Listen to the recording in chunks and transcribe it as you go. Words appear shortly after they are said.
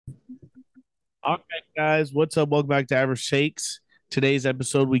All right, guys, what's up? Welcome back to Average Shakes. Today's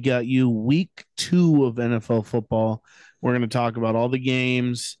episode, we got you week 2 of NFL football. We're going to talk about all the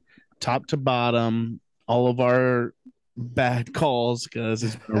games, top to bottom, all of our bad calls because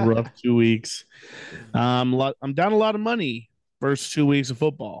it's been a rough 2 weeks. I'm down a lot of money first 2 weeks of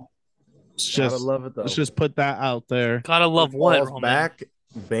football. Let's Gotta just love it let's though. just put that out there. Gotta love what, Football's Roman? back.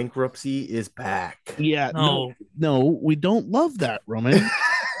 Bankruptcy is back. Yeah, no, No, no, we don't love that, Roman.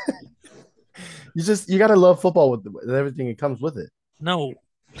 You gotta love football with everything that comes with it. no,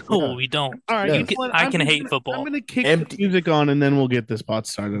 Yeah. no, we don't. All right, you You Yes. know can, what? I can hate I'm football. gonna kick the Empty. music on and then we'll get this pot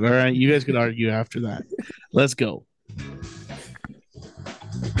started. All right, you guys can argue after that. Let's go.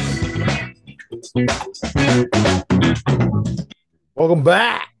 Welcome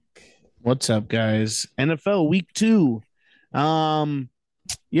back. What's up, guys? NFL Week 2. Um,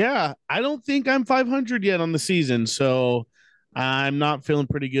 yeah, I don't think I'm 500 yet on the season, so I'm not feeling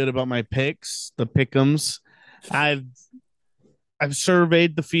pretty good about my picks, the pick'ems. I've I've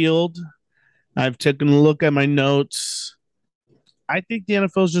surveyed the field. I've taken a look at my notes. I think the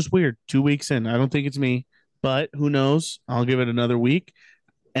NFL is just weird. 2 weeks in, I don't think it's me, but who knows? I'll give it another week,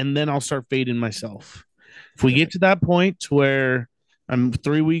 and then I'll start fading myself. If we get to that point where I'm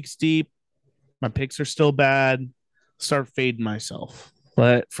 3 weeks deep, my picks are still bad, start fading myself.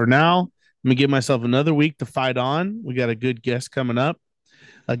 But for now, I'm gonna give myself another week to fight on. We got a good guest coming up,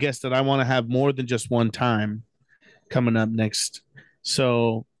 a guest that I want to have more than just one time coming up next.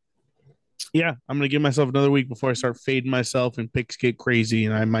 So yeah, I'm gonna give myself another week before I start fading myself and picks get crazy,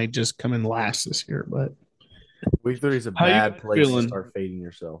 and I might just come in last this year. But Week 3 is a how you bad guys place to feeling? start fading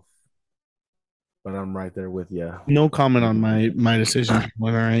yourself. But I'm right there with you. No comment on my decision.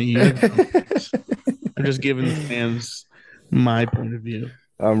 All right, I'm just giving the fans my point of view.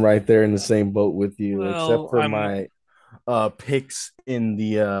 I'm right there in the same boat with you, except Well, for my picks in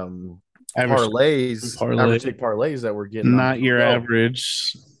the Average parlays, parlay, average take parlays that we're getting. I'm not your 2-0.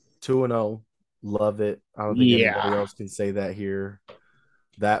 average. 2-0. Love it. I don't think anybody Yeah, else can say that here.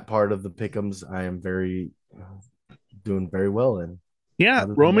 That part of the pickums, I am very doing very well in. yeah. Other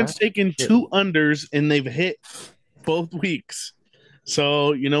than Roman's that, taken shit. two unders and they've hit both weeks.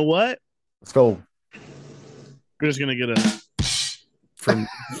 So you know what? Let's go. We're just gonna get a from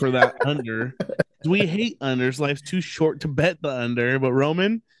for that under. We hate unders. Life's too short to bet the under. But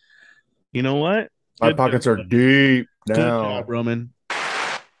Roman, you know what? My Good pockets are job. deep Good now. job, Roman.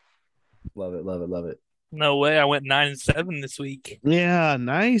 Love it, love it, love it. no way. I went 9-7 this week. Yeah,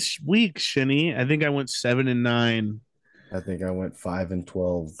 nice week, Shinny. I think I went 7-9. I think I went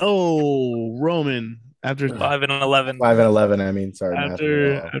 5-12. Oh, Roman, after 5-11. 5-11. I mean, sorry, math.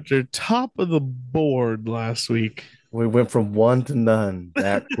 after top of the board last week. We went from one to none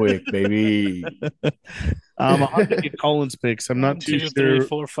that quick, baby. I'll have to get Colin's picks. I'm not too 2, 3, sure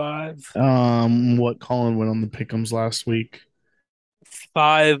 4, 5. what Colin went on the pick'ems last week.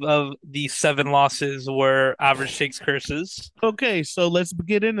 5 of the 7 losses were average shakes curses. Okay, so let's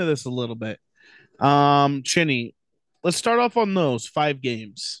get into this a little bit. Chinny, let's start off on those 5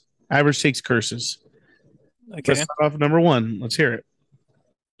 games. Average takes curses. Okay. Let's start off number 1. Let's hear it.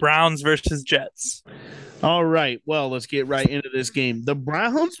 Browns versus Jets. All right. Well, let's get right into this game. The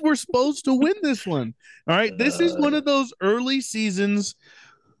Browns were supposed to win this one. All right. This is one of those early seasons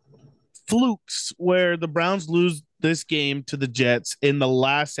flukes where the Browns lose this game to the Jets in the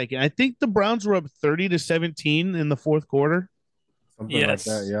last second. I think the Browns were up 30-17 in the fourth quarter. Something Yes.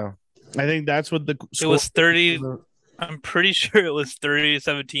 like that, yeah. I think that's what the It score was 30. I'm pretty sure it was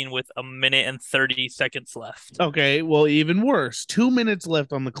 30-17 with a minute and 30 seconds left. Okay, well, even worse. 2 minutes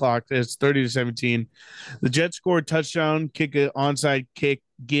left on the clock. It's 30-17. The Jets scored touchdown, kick it, onside kick,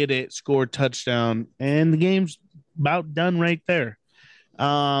 get it, score touchdown, and the game's about done right there.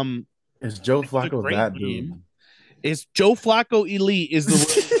 Is Joe It's a Flacco great that game. dude? It's Joe Flacco elite is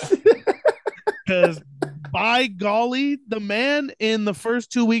the because by golly, the man in the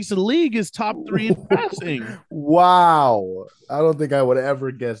first 2 weeks of the league is top 3 in passing. Wow. I don't think I would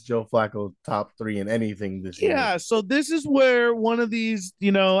ever guess Joe Flacco top 3 in anything this year. Yeah, so this is where one of these,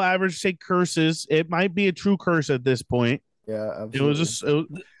 average say curses. It might be a true curse at this point. Yeah, It absolutely. was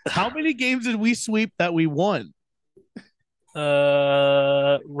how many games did we sweep that we won?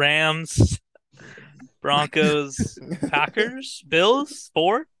 Rams, Broncos, Packers, Bills,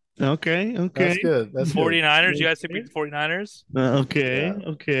 4. Okay, That's okay, good. That's 49ers. good. You guys think the 49ers? okay, Yeah.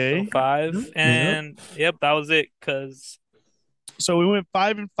 okay. 5. And yep, that was it. Because So we went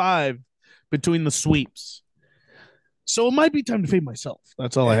 5-5 between the sweeps. So it might be time to fade myself.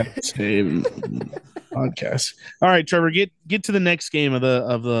 That's all I have to say. Podcast. All right, Trevor, get to the next game of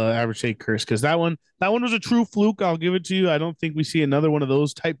the average shake curse because that one was a true fluke. I'll give it to you. I don't think we see another one of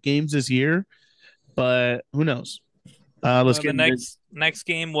those type games this year. but who knows? Let's The get into. next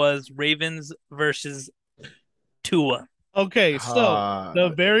game was Ravens versus Tua. Okay, so Uh, the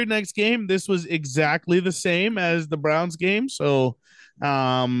very next game, this was exactly the same as the Browns game. So,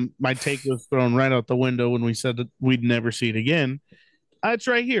 my take was thrown right out the window when we said that we'd never see it again. It's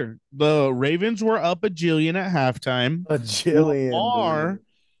right here. The Ravens were up a jillion at halftime. a jillion, Lamar dude.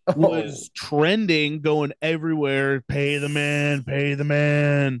 Oh. was trending, going everywhere. Pay the man, pay the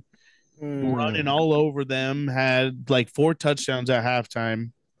man. Running Mm. all over them. Had like 4 touchdowns at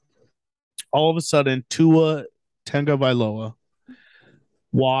halftime. All of a sudden, Tua Tagovailoa,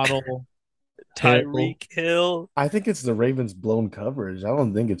 Waddle, Hill. Tyreek Hill. I think it's the Ravens' blown coverage. I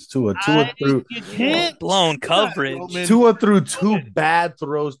don't think it's Tua. You can't Blown say that, coverage. Roman. Tua threw two bad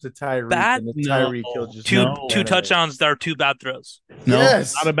throws to Tyreek, Bad? and then No. Tyreek Hill just Two No. two touchdowns that are two bad throws. No,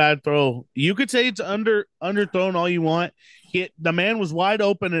 Yes. not a bad throw. You could say it's underthrown all you want. The man was wide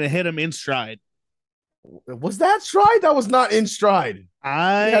open and it hit him in stride. Was that stride? That was not in stride. He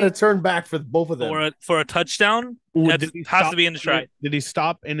had to I turn back for both of them. For a touchdown, did that he has stop- to be in the stride. Did he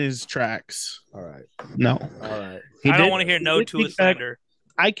stop in his tracks? All right. No. All right. I don't want to hear no Tua slander.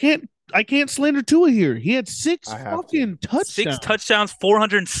 I can't slander Tua here. He had six I have fucking touchdowns. 6 touchdowns,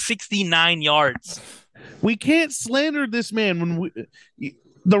 469 yards. We can't slander this man when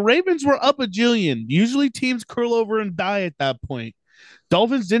the Ravens were up a jillion. Usually teams curl over and die at that point.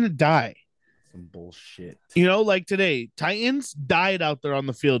 Dolphins didn't die. Some bullshit. Like today, Titans died out there on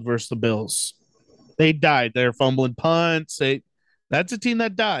the field versus the Bills. They died. They're fumbling punts. That's a team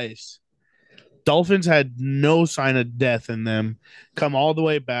that dies. Dolphins had no sign of death in them. Come all the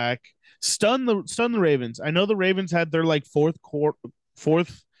way back, stun the Ravens. I know the Ravens had their like fourth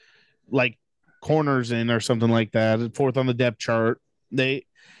like corners in or something like that. Fourth on the depth chart. They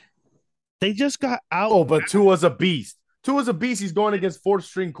just got out. Oh, but Tua's a beast. Tua's a beast. He's going against fourth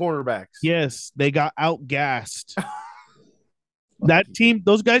string cornerbacks. Yes, they got outgassed. That team,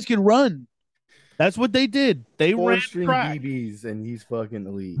 those guys can run. That's what they did. They Four ran string track. DBs, and he's fucking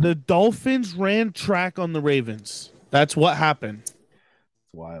elite. The Dolphins ran track on the Ravens. That's what happened. It's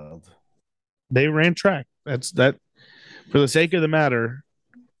wild. They ran track. That's that. For the sake of the matter,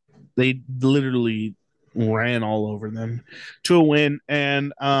 they literally ran all over them to a win.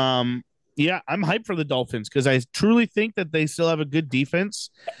 And yeah, I'm hyped for the Dolphins because I truly think that they still have a good defense.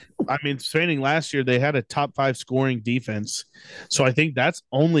 I mean, training last year, they had a top 5 scoring defense. So I think that's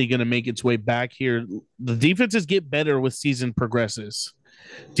only going to make its way back here. The defenses get better with season progresses.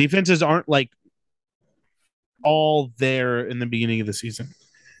 Defenses aren't like all there in the beginning of the season.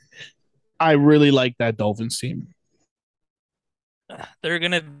 I really like that Dolphins team. They're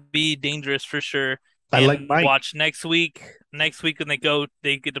gonna be dangerous for sure. I And like Mike. watch next week. Next week when they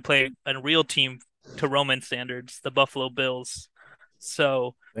get to play a real team to Roman standards, the Buffalo Bills.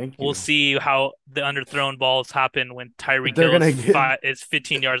 So Thank you. we'll see how the underthrown balls happen when Tyreek They're Hill gonna is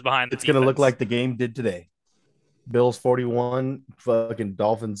 15 yards behind. It's going to look like the game did today. Bills 41, fucking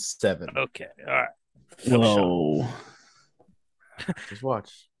Dolphins 7. Okay, all right. Whoa. Just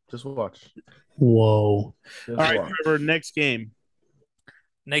watch. Just watch. Whoa. Just All right, watch. Trevor, next game.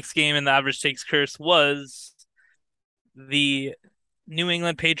 Next game in the average takes curse was the New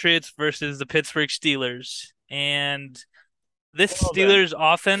England Patriots versus the Pittsburgh Steelers. And this Steelers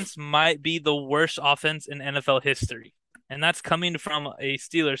offense might be the worst offense in NFL history. And that's coming from a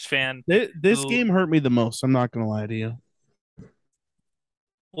Steelers fan. This game hurt me the most. I'm not going to lie to you.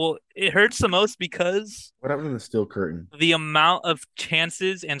 Well, it hurts the most because What happened to the steel curtain? the amount of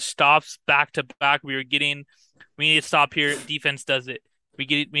chances and stops back to back we were getting. We need to stop here. Defense does it. We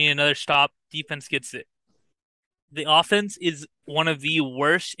need another stop. Defense gets it. The offense is one of the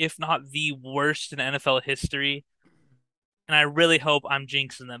worst, if not the worst, in NFL history. And I really hope I'm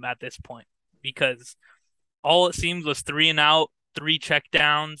jinxing them at this point because all it seems was 3 and out, 3 check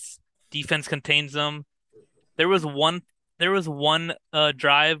downs. Defense contains them. There was one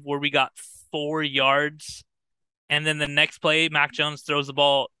drive where we got 4 yards, and then the next play, Mac Jones throws the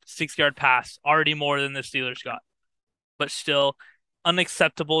ball 6-yard pass, already more than the Steelers got. But still,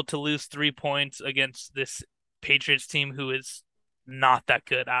 unacceptable to lose 3 points against this Patriots team who is not that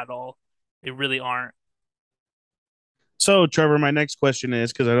good at all. They really aren't. So, Trevor, my next question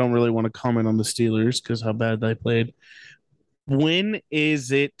is because I don't really want to comment on the Steelers because how bad they played. When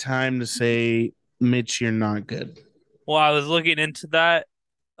is it time to say, Mitch, you're not good? Well, I was looking into that.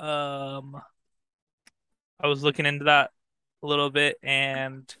 I was looking into that a little bit,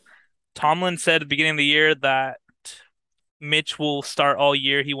 and Tomlin said at the beginning of the year that Mitch will start all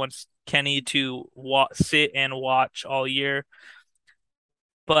year. He wants Kenny to sit and watch all year.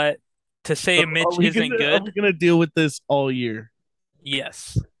 But to say Mitch isn't Are we good, going to deal with this all year?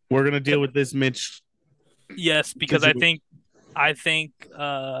 yes. We're gonna deal with this, Mitch. Yes, because I think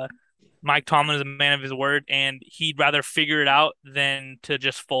Mike Tomlin is a man of his word, and he'd rather figure it out than to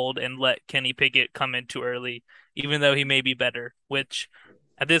just fold and let Kenny Pickett come in too early, even though he may be better, which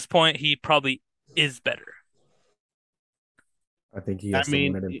at this point he probably is better. I think he I has to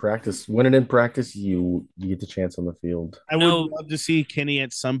win mean, it in practice. Win it in practice, you get the chance on the field. I would No, love to see Kenny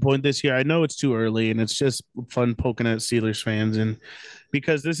at some point this year. I know it's too early, and it's just fun poking at Steelers fans, and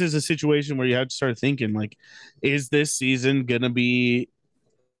because this is a situation where you have to start thinking, like, is this season gonna be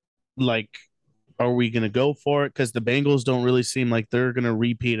like, are we gonna go for it? Because the Bengals don't really seem like they're gonna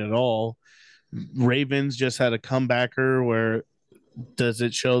repeat at all. Ravens just had a comebacker where does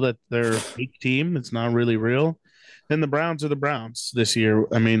it show that they're a fake team? It's not really real. And the Browns are the Browns this year.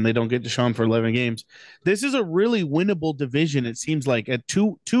 I mean, they don't get Deshaun for 11 games. This is a really winnable division. It seems like at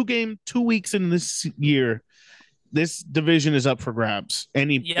 2 weeks in this year, this division is up for grabs.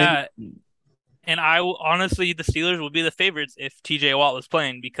 yeah, and honestly, the Steelers would be the favorites if TJ Watt was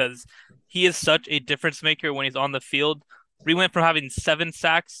playing because he is such a difference maker when he's on the field. We went from having 7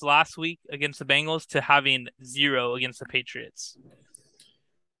 sacks last week against the Bengals to having 0 against the Patriots.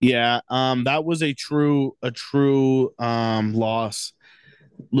 Yeah, that was a true loss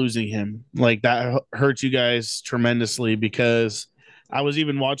losing him. Like that hurt you guys tremendously because I was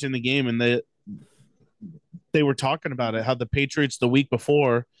even watching the game and they were talking about it how the Patriots the week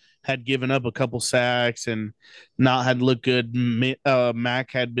before had given up a couple sacks and not had looked good.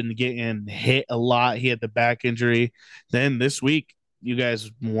 Mac had been getting hit a lot. He had the back injury. Then this week, you guys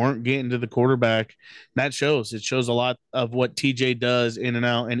weren't getting to the quarterback. That shows. It shows a lot of what TJ does in and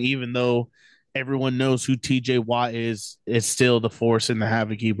out. And even though everyone knows who TJ Watt is, it's still the force and the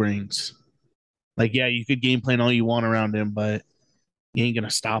havoc he brings. Like, yeah, you could game plan all you want around him, but you ain't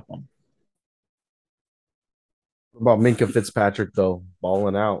gonna stop him. What about Minka Fitzpatrick though,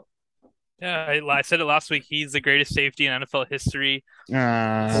 balling out? Yeah, I said it last week. He's the greatest safety in NFL history.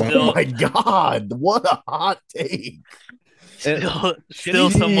 Uh, Oh Still, my God, what a hot take! still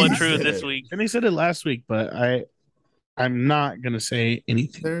somewhat true this Jesus. week. and he said it last week, but I'm not gonna say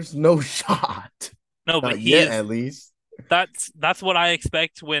anything. There's no shot, No, but not he yet, is. at least. That's what I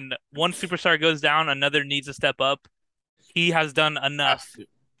expect when one superstar goes down, another needs to step up. He has done enough He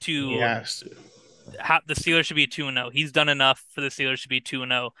to has to. have the Steelers should be 2-0. He's done enough for the Steelers to be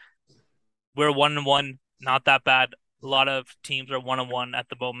 2-0. We're 1-1, not that bad. A lot of teams are 1-1 at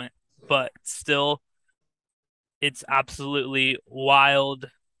the moment, but still, it's absolutely wild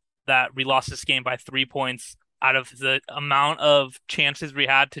that we lost this game by 3 points out of the amount of chances we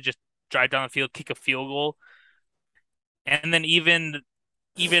had to just drive down the field, kick a field goal, and then even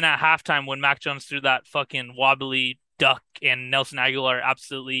at halftime when Mac Jones threw that fucking wobbly duck and Nelson Aguilar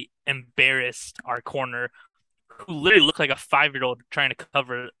absolutely embarrassed our corner, who literally looked like a 5-year-old trying to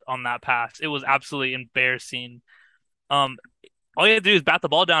cover on that pass. It was absolutely embarrassing. Um, all you have to do is bat the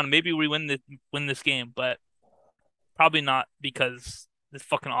ball down, and maybe we win this game, but probably not because this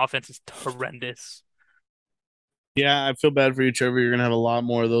fucking offense is horrendous. Yeah, I feel bad for you, Trevor. You're gonna have a lot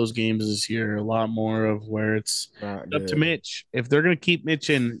more of those games this year. A lot more of where it's Not up to good. Mitch. If they're gonna keep Mitch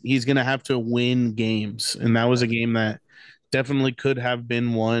in, he's gonna have to win games, and that was a game that definitely could have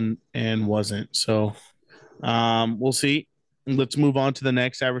been won and wasn't. So, we'll see. Let's move on to the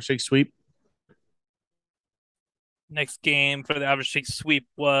next average shake sweep. Next game for the average shake sweep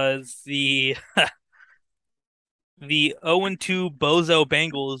was the 0-2 Bozo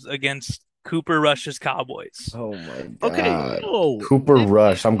Bengals against Cooper Rush's Cowboys. Oh my Okay, God, so Cooper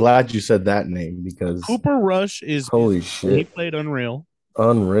Rush. I'm glad you said that name because Cooper Rush is holy he shit, played unreal.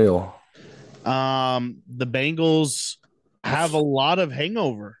 unreal. The Bengals have a lot of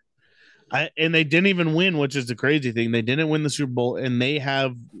hangover. And they didn't even win, which is the crazy thing. They didn't win the Super Bowl, and they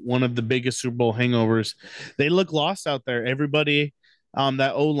have one of the biggest Super Bowl hangovers. They look lost out there. Everybody,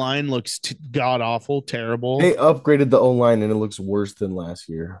 that O line looks god awful, terrible. They upgraded the O line and it looks worse than last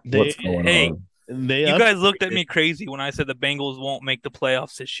year. They What's going Hey, on? they you guys looked at upgraded. me crazy when I said the Bengals won't make the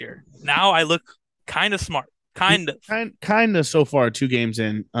playoffs this year. Now I look kind of smart. Kind of. Kind of so far 2 games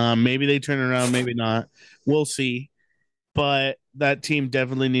in. Maybe they turn around, maybe not. We'll see. But that team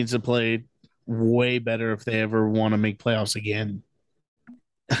definitely needs to play way better if they ever want to make playoffs again.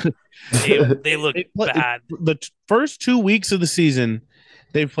 They look bad. The first 2 weeks of the season,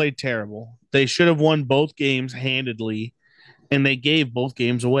 they played terrible. They should have won both games handedly, and they gave both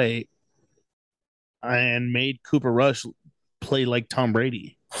games away and made Cooper Rush play like Tom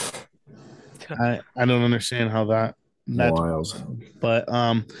Brady. I don't understand how that's Wild. but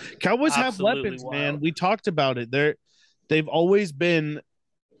Cowboys have Absolutely weapons, wild. man. We talked about it. They've always been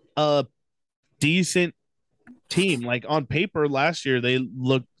a decent team. Like on paper, last year they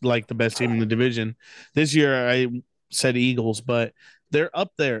looked like the best team in the division. This year, I said Eagles, but they're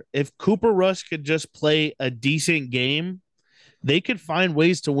up there. If Cooper Rush could just play a decent game, they could find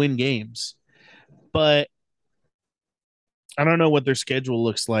ways to win games. But I don't know what their schedule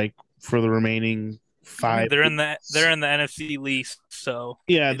looks like for the remaining I mean, 5 they're in the NFC least, so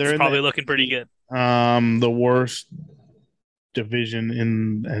Yeah, it's they're in probably the looking pretty good. the worst division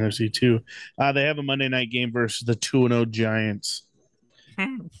in NFC too. They have a Monday night game versus the 2-0 Giants.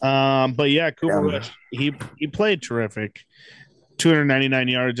 But yeah, Cooper Rush, he played terrific. 299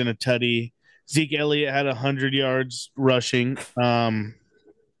 yards and a tutty. Zeke Elliott had 100 yards rushing.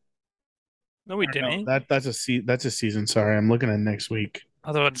 No, we No, didn't. that's a season. Sorry, I'm looking at next week. I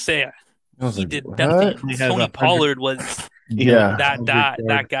was about to say I was he like, did what? nothing. He has Tony 100. Pollard was Yeah.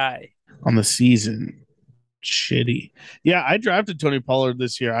 that guy. On the season. Shitty. Yeah, I drafted Tony Pollard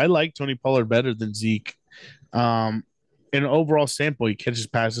this year. I like Tony Pollard better than Zeke. In an overall sample, he catches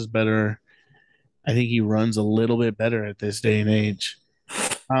passes better. I think he runs a little bit better at this day and age.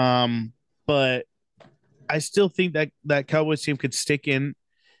 But I still think that Cowboys team could stick in.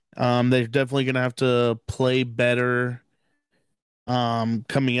 They're definitely going to have to play better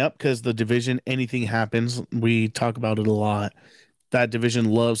coming up because the division, anything happens. We talk about it a lot. That division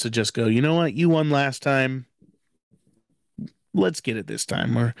loves to just go, you know what? You won last time. Let's get it this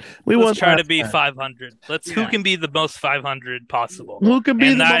time. Or let's try to be 500. Who Yeah. can be the most 500 possible? Who could be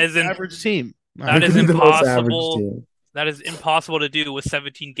And the that most is average team? that Who is could be the most average impossible. team? That is impossible to do with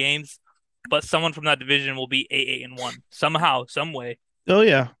 17 games. But someone from that division will be 8-1 somehow, some way. Oh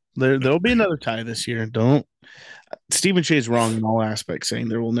yeah, there'll be another tie this year. Don't Stephen Shea's wrong in all aspects, saying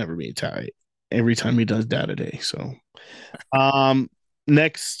there will never be a tie every time he does data day. So,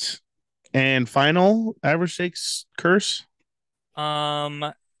 next and final average stakes curse.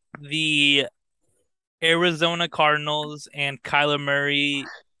 The Arizona Cardinals and Kyler Murray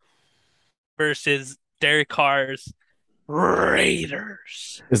versus Derek Carr's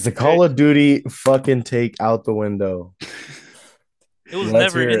Raiders. Is the Call of Duty fucking take out the window? It was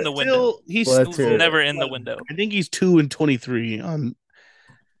Let's never hear in it. the window. He's Let's It hear was it. never in the window. I think he's 2-23 on.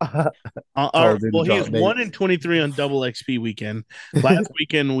 Call of Duty He was drop dates. 1-23 on double XP weekend. Last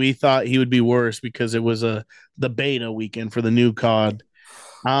weekend we thought he would be worse because it was the beta weekend for the new COD.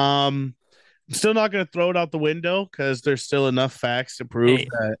 I'm still not going to throw it out the window because there's still enough facts to prove Hey,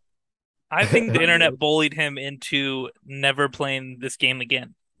 that. I think the internet bullied him into never playing this game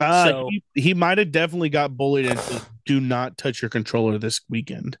again. So He might have definitely got bullied into do not touch your controller this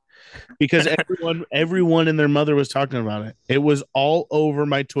weekend because everyone and their mother was talking about it. It was all over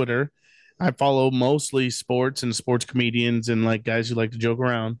my Twitter. I follow mostly sports and sports comedians and like guys who like to joke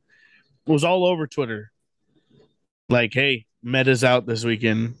around. It was all over Twitter. Like, hey, Meta's out this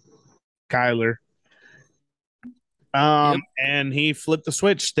weekend. Kyler. And he flipped the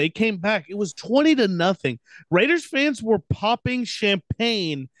switch. They came back. It was 20-0. Raiders fans were popping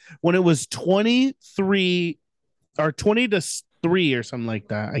champagne when it was 23 or 20-3 or something like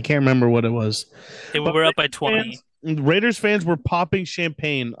that. I can't remember what it was. we were up by 20. Raiders fans were popping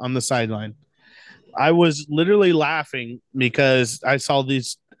champagne on the sideline. I was literally laughing because I saw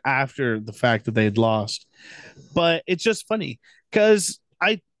these after the fact that they had lost. But it's just funny because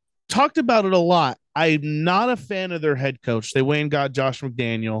I talked about it a lot. I'm not a fan of their head coach. They went and got Josh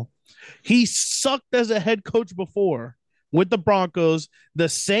McDaniel. He sucked as a head coach before with the Broncos, the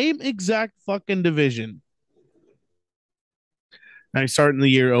same exact fucking division. Now he's starting the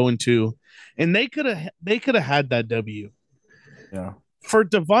year 0-2. And they could have had that W. Yeah. For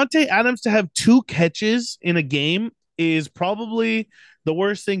Davante Adams to have 2 catches in a game is probably the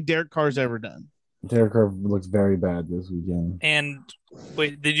worst thing Derek Carr's ever done. Derek Carr looks very bad this weekend. And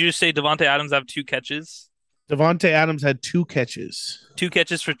wait, did you say Davante Adams have 2 catches? Davante Adams had 2 catches. 2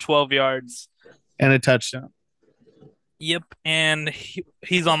 catches for 12 yards. And a touchdown. Yep, and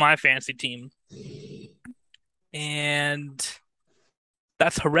he's on my fantasy team. And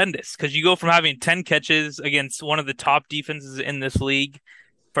that's horrendous because you go from having 10 catches against one of the top defenses in this league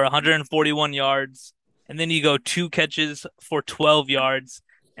for 141 yards, and then you go 2 catches for 12 yards.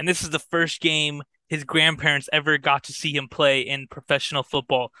 And this is the first game his grandparents ever got to see him play in professional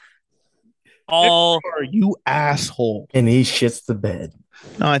football. You asshole. And he shits the bed.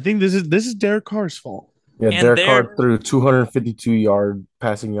 No, I think this is Derek Carr's fault. Yeah, Derek Carr threw 252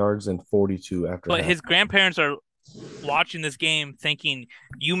 passing yards and 42 after. But his grandparents are watching this game thinking,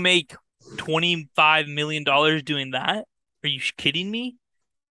 you make $25 million doing that? Are you kidding me?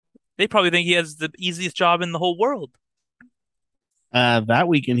 They probably think he has the easiest job in the whole world. That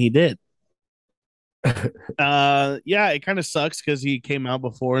weekend he did. Yeah, it kind of sucks because he came out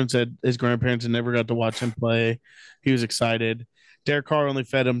before and said his grandparents had never got to watch him play. He was excited. Derek Carr only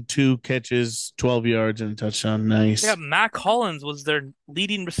fed him 2 catches, 12 yards, and a touchdown. Yeah, Nice. Matt Collins was their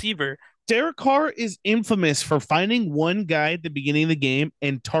leading receiver. Derek Carr is infamous for finding one guy at the beginning of the game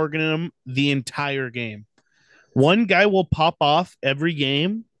and targeting him the entire game. One guy will pop off every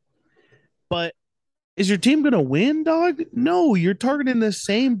game, but is your team going to win, dog? No, you're targeting the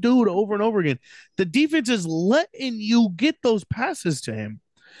same dude over and over again. The defense is letting you get those passes to him.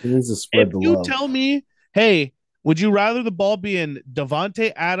 He needs to If spread the you love. tell me, hey, would you rather the ball be in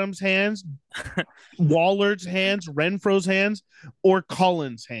Devontae Adams' hands, Waller's hands, Renfro's hands, or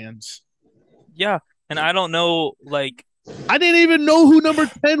Collins' hands? Yeah, and I don't know, like I didn't even know who number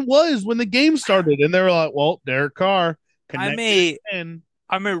 10 was when the game started. And they were like, well, Derek Carr I'm connected a 10.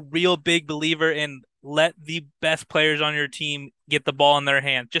 I'm a real big believer in let the best players on your team get the ball in their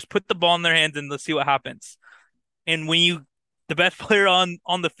hands. Just put the ball in their hands and let's see what happens. And when the best player on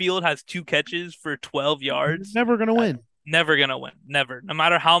the field has 2 catches for 12 You're yards, never going to win. never gonna win. Never. No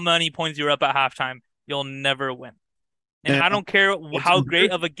matter how many points you're up at halftime, you'll never win. And And I don't care it's how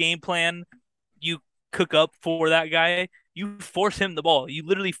great of a game plan you cook up for that guy. You force him the ball. You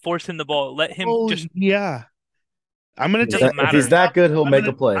literally force him the ball. Let him oh, just yeah. I'm gonna It tell doesn't you If he's matter. that good, he'll make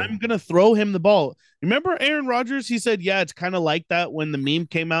a play. I'm gonna throw him the ball. Remember Aaron Rodgers? He said, "Yeah, it's kind of like that." When the meme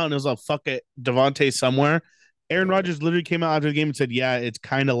came out and it was like, "Fuck it, Devontae somewhere." Aaron Rodgers literally came out after the game and said, "Yeah, it's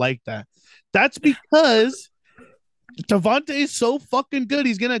kind of like that." That's because Devontae is so fucking good.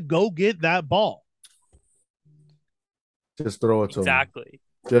 He's gonna go get that ball. Just throw it to him. Exactly.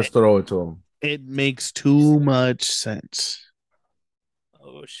 Just throw it to him. It makes too much sense.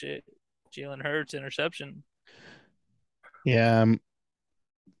 Oh shit. Jalen Hurts interception. Yeah,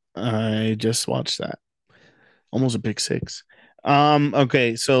 I just watched that. Almost a pick six.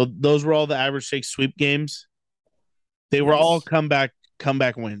 Okay, so those were all the average shake sweep games. They were all comeback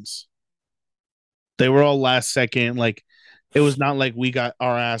wins. They were all last second. Like it was not like we got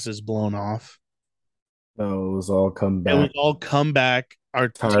our asses blown off. No, it was all come It was back. all comeback. Our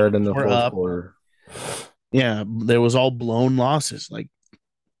Tired in teams the were fourth up. quarter. Yeah, there was all blown losses. Like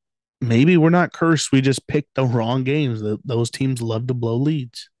maybe we're not cursed. We just picked the wrong games. Those teams love to blow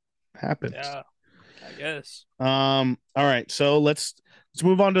leads. Happens. Yeah, I guess. All right. So let's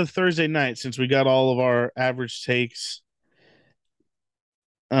move on to Thursday night since we got all of our average takes.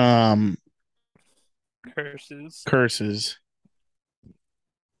 Um, Curses. curses.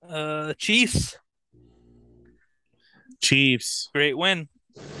 Chiefs. Chiefs. Great win.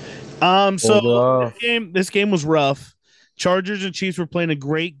 So this game was rough. Chargers and Chiefs were playing a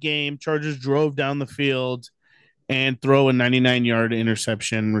great game. Chargers drove down the field and throw a 99-yard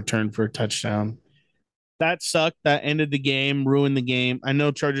interception return for a touchdown. That sucked. That ended the game, ruined the game. I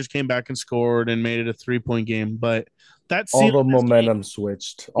know Chargers came back and scored and made it a 3-point game, but that's all the momentum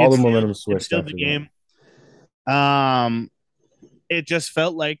switched. All the momentum switched after the game. It just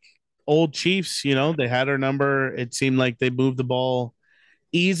felt like old Chiefs, they had our number. It seemed like they moved the ball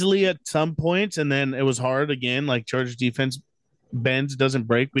easily at some points, and then it was hard again. Like Chargers defense bends, doesn't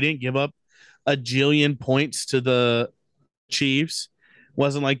break. We didn't give up a jillion points to the Chiefs.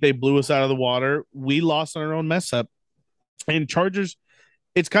 Wasn't like they blew us out of the water. We lost on our own mess up. And Chargers,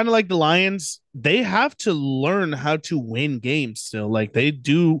 it's kind of like the Lions. They have to learn how to win games still. Like they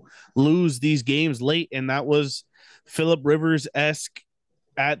do lose these games late, and that was Philip Rivers-esque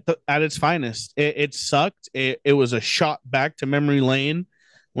at its finest. It sucked. It was a shot back to memory lane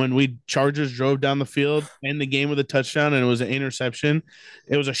when we Chargers drove down the field in the game with a touchdown, and it was an interception.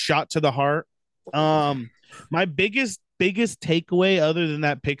 It was a shot to the heart. My biggest takeaway, other than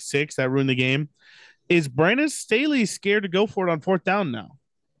that pick six that ruined the game, is Brandon Staley scared to go for it on fourth down now.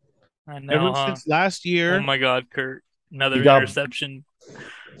 I know. Ever since last year. Oh my God, Kurt! Another interception.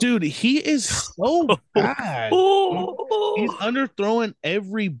 Dude, he is so bad. He's underthrowing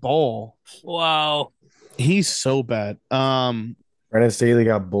every ball. Wow. He's so bad. Brandon Staley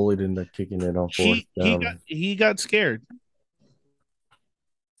got bullied into kicking it on fourth down. He got scared.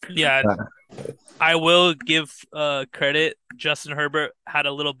 Yeah. I will give credit. Justin Herbert had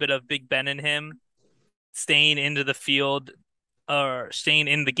a little bit of Big Ben in him, staying into the field or staying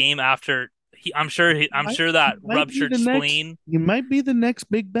in the game after I'm sure that ruptured spleen. You might be the next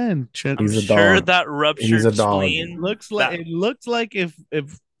Big Ben. I'm sure that ruptured spleen. It looks like if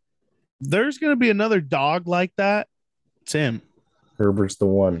there's gonna be another dog like that, it's him. Herbert's the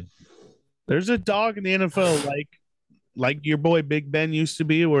one. There's a dog in the NFL like your boy Big Ben used to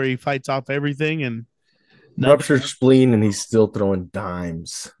be, where he fights off everything and ruptured spleen, and he's still throwing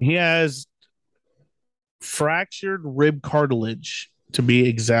dimes. He has fractured rib cartilage, to be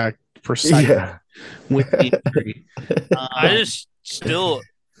exact, precise. Yeah. with the injury. I just still,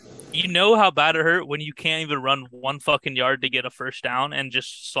 you know how bad it hurt when you can't even run 1 fucking yard to get a first down and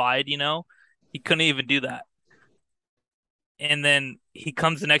just slide, you know? He couldn't even do that. And then he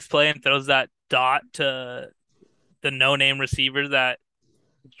comes the next play and throws that dot to the no-name receiver that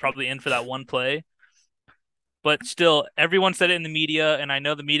was probably in for that one play. But still, everyone said it in the media, and I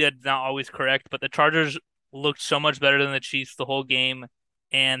know the media is not always correct, but the Chargers looked so much better than the Chiefs the whole game,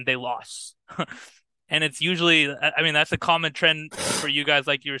 and they lost. And it's usually, I mean, that's a common trend for you guys,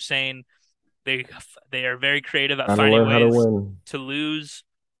 like you were saying. They are very creative at Gotta finding learn how to ways win. to lose,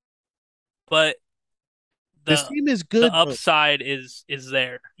 but This the team is the good. upside is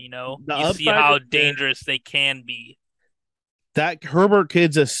there. You know, The you see upside how is there. dangerous they can be. That Herbert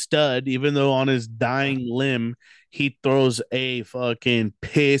kid's a stud, even though on his dying limb, he throws a fucking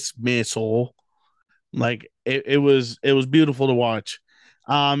piss missile. Like it was beautiful to watch.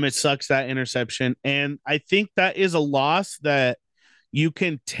 It sucks that interception. And I think that is a loss that you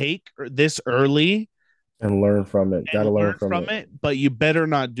can take this early And learn from it. Gotta and learn learn from from it. it, but you better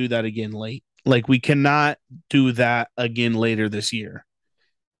not do that again late. Like we cannot do that again later this year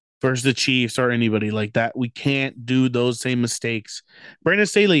versus the Chiefs or anybody like that. We can't do those same mistakes. Brandon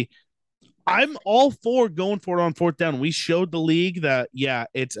Staley, I'm all for going for it on fourth down. We showed the league that, yeah,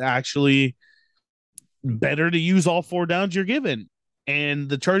 it's actually better to use all four downs you're given. And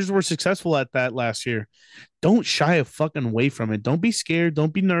the Chargers were successful at that last year. Don't shy a fucking away from it. Don't be scared.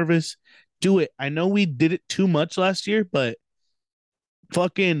 Don't be nervous. Do it. I know we did it too much last year, but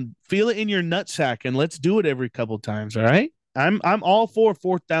fucking feel it in your nutsack and let's do it every couple times. All right. I'm all for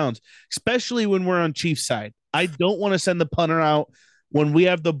fourth downs, especially when we're on Chiefs side. I don't want to send the punter out when we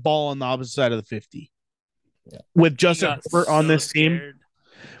have the ball on the opposite side of the 50. Yeah. With He Justin got Herbert on so this team, scared.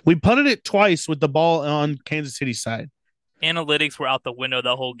 we punted it twice with the ball on Kansas City side. Analytics were out the window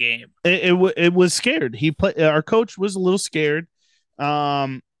the whole game. It was scared. He played. Our coach was a little scared.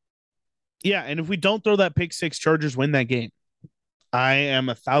 Yeah, and if we don't throw that pick six, Chargers win that game. I am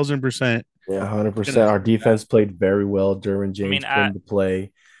 1,000%. Yeah, 100%. Our defense played very well. Derwin James came to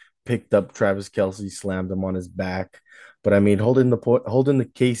play, picked up Travis Kelce, slammed him on his back. But I mean, holding the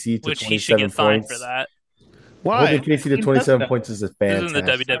KC to which he should 27 get fined points. for that. Why? Holding KC to 27 points is a This isn't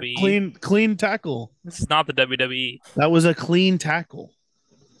the fantastic. WWE. Clean tackle. This is not the WWE. That was a clean tackle.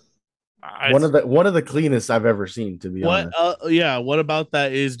 One of the cleanest I've ever seen, to be honest. Yeah. What about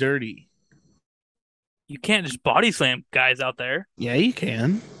that is dirty? You can't just body slam guys out there. Yeah, you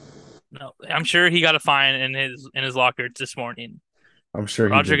can. No, I'm sure he got a fine in his locker this morning. I'm sure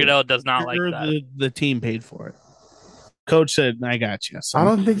Roger Goodell does not like that. The team paid for it. Coach said, "I got you." I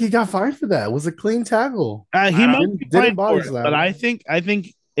don't think he got fined for that. It was a clean tackle. He might be didn't fined body for it, slam. but I think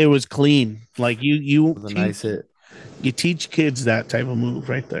it was clean. Like you It was a nice hit. You teach kids that type of move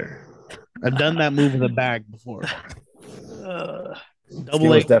right there. I've done that move with a bag before.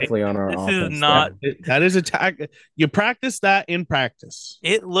 Double A definitely on our This offense. is not. That is attack. You practice that in practice.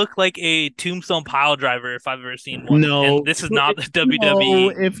 It looked like a tombstone pile driver if I've ever seen one. No, and this is not the WWE. No,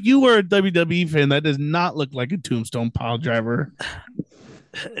 if you were a WWE fan, that does not look like a tombstone pile driver.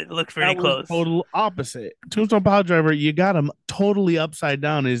 It looked pretty close. Total opposite. Tombstone pile driver, you got him totally upside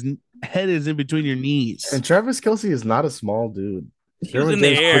down. His head is in between your knees. And Travis Kelce is not a small dude. He was in the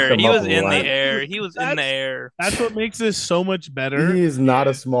air. He was in the air. He was in the air. That's what makes this so much better. He is not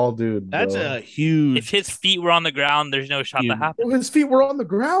a small dude. That's bro. a huge. If his feet were on the ground, there's no shot that happened. His feet were on the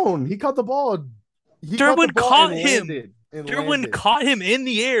ground. He caught the ball. Derwin caught him. Derwin caught him in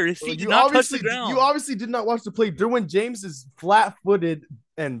the air. His feet did not touch the ground. You obviously did not watch the play. Derwin James is flat-footed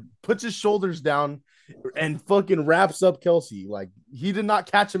and puts his shoulders down and fucking wraps up Kelce. Like, he did not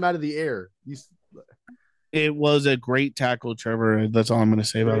catch him out of the air. It was a great tackle, Trevor. That's all I'm going to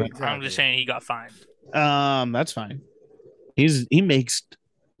say about it. I'm just saying he got fined. That's fine. He makes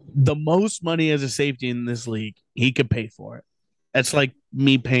the most money as a safety in this league. He could pay for it. That's like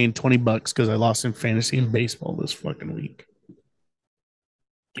me paying $20 because I lost in fantasy and baseball this fucking week.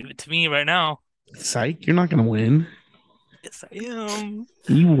 Give it to me right now. Psych, you're not going to win. Yes, I am.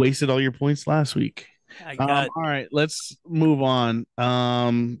 You wasted all your points last week. All right, let's move on.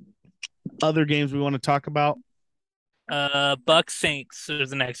 Other games we want to talk about. Bucks Saints is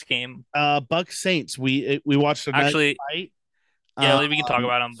the next game. Bucks Saints. We watched the actually fight. Yeah, we can talk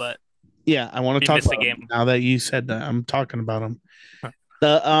about them, but yeah, I want to talk about the game now that you said that. I'm talking about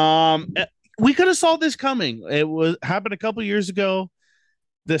them. We could have saw this coming. It happened a couple years ago.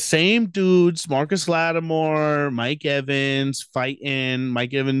 The same dudes, Marcus Lattimore, Mike Evans, fighting.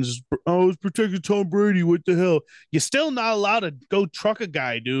 Mike Evans, it's protecting Tom Brady. What the hell? You're still not allowed to go truck a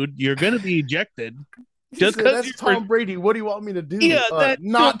guy, dude. You're going to be ejected. Just because that's Tom Brady. What do you want me to do? Yeah,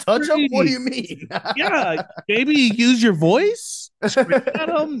 not touch him. What do you mean? Yeah, maybe use your voice, scream at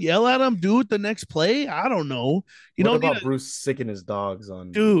him, yell at him, do it the next play. I don't know. You what about Bruce sicking his dogs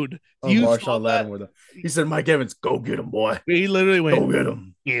on? Dude, on Marshawn Lattimore. He said, "Mike Evans, go get him, boy." He literally went, "Go get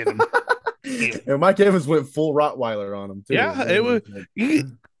him, get him." And Mike Evans went full Rottweiler on him too. Yeah, it was.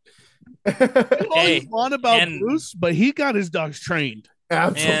 All you want about Bruce, but he got his dogs trained.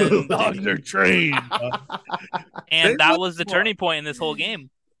 Absolutely, dogs are trained. And that was the turning point in this whole game.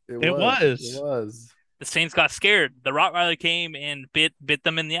 It was. The Saints got scared. The Rottweiler came and bit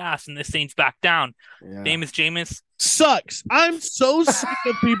them in the ass, and the Saints backed down. Yeah. Jameis sucks. I'm so sick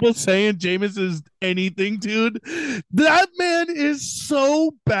of people saying Jameis is anything, dude. That man is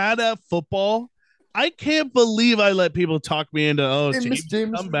so bad at football. I can't believe I let people talk me into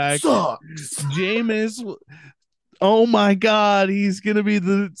Jameis come back. Sucks. Jameis. Oh my God, he's gonna be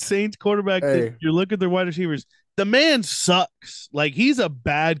the Saints quarterback. Hey. You look at their wide receivers. The man sucks. Like, he's a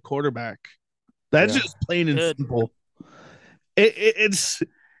bad quarterback. That's just plain and simple. It's.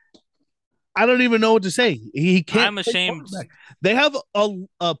 I don't even know what to say. He can't. I'm ashamed. They have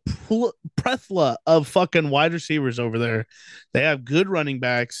a plethora of fucking wide receivers over there. They have good running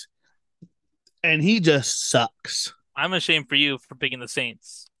backs, and he just sucks. I'm ashamed for you for picking the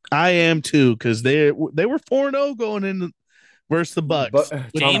Saints. I am too, because they were 4-0 going in versus the Bucks. But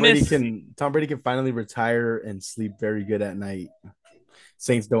Tom Brady can finally retire and sleep very good at night.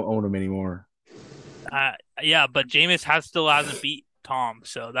 Saints don't own him anymore. Yeah, but Jameis still hasn't beat Tom,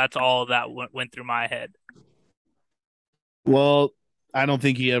 so that's all that went through my head. Well, I don't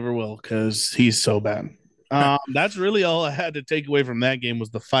think he ever will, because he's so bad. That's really all I had to take away from that game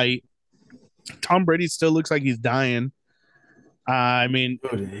was the fight. Tom Brady still looks like he's dying. I mean,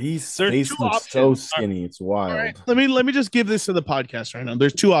 dude, his face looks so skinny. It's wild. Right, let me just give this to the podcast right now.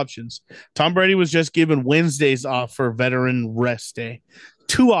 There's two options. Tom Brady was just given Wednesdays off for veteran rest day.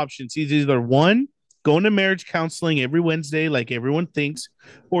 Two options. He's either one, going to marriage counseling every Wednesday like everyone thinks,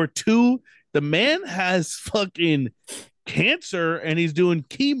 or two, the man has fucking cancer and he's doing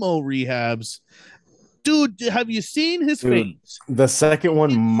chemo rehabs. Dude, have you seen his face? The second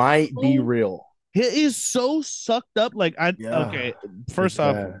one might be real. He is so sucked up. Like, okay. First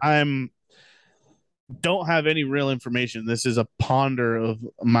off, don't have any real information. This is a ponder of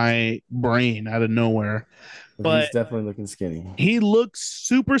my brain out of nowhere. But he's definitely looking skinny. He looks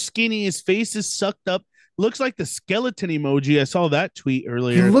super skinny. His face is sucked up. Looks like the skeleton emoji. I saw that tweet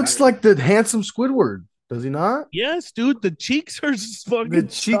earlier. He looks like the handsome Squidward. Does he not? Yes, dude. The cheeks are fucking. The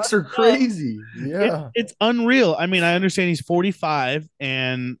cheeks are crazy. Yeah, it's unreal. I mean, I understand he's 45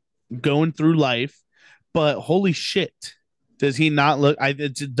 and going through life, but holy shit, does he not look?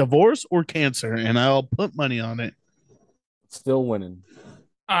 It's a divorce or cancer, and I'll put money on it. Still winning.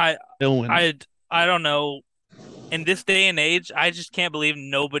 I don't know. In this day and age, I just can't believe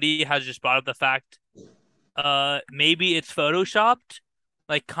nobody has just brought up the fact. Maybe it's photoshopped.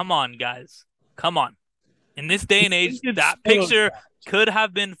 Like, come on, guys, come on. In this day and age, that picture could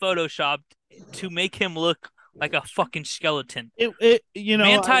have been photoshopped to make him look like a fucking skeleton.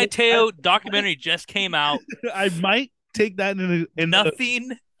 Manti Te'o documentary just came out. I might take that in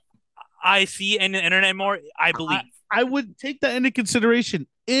nothing. I see in the internet more. I believe I would take that into consideration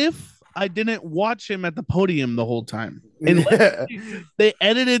if I didn't watch him at the podium the whole time. They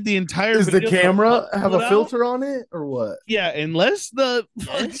edited the entire. Does the camera have a filter on it or what? Yeah, unless the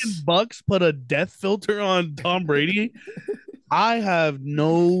fucking Bucks put a death filter on Tom Brady, I have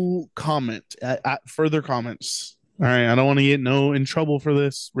no comment. Further comments. All right, I don't want to get in trouble for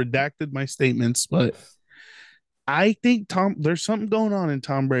this. Redacted my statements, but I think there's something going on in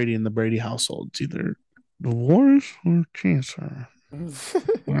Tom Brady and the Brady household. It's either divorce or cancer. I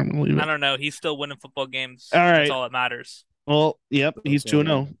don't know. He's still winning football games. All right. That's all that matters. Well, yep. He's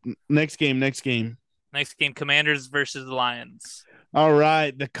 2-0. Next game. Commanders versus the Lions. All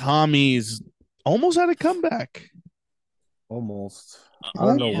right. The Commies almost had a comeback. Almost. I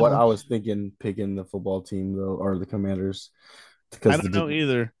don't know what I was thinking picking the football team, though, or the Commanders. I don't know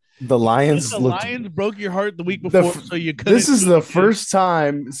either. The Lions broke your heart the week before, so you couldn't. This is the first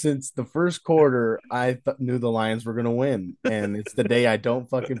time since the first quarter I knew the Lions were going to win, and it's the day I don't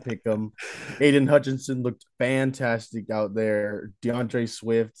fucking pick them. Aiden Hutchinson looked fantastic out there. DeAndre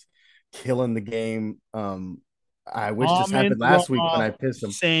Swift killing the game. I wish this happened last week when I pissed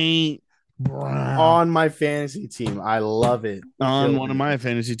him. Saint Brown. On my fantasy team. I love it. On one of my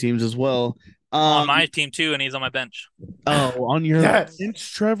fantasy teams as well. On my team too, and he's on my bench. Oh, on your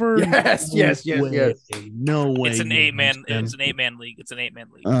bench, Trevor? Yes. No way. It's an 8-man. It's an 8-man league.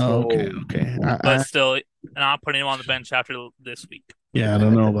 Oh, okay. But still, not putting him on the bench after this week. Yeah, I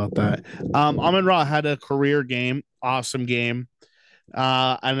don't know about that. Amon Ra had a career game, awesome game.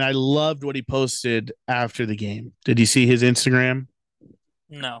 And I loved what he posted after the game. Did you see his Instagram?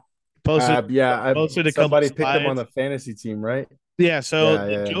 No. Posted Yeah, posted a couple somebody picked him on slides. the fantasy team, right? Yeah, so Yeah,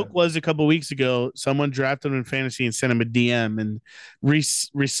 the yeah, yeah. joke was a couple weeks ago, someone drafted him in fantasy and sent him a DM and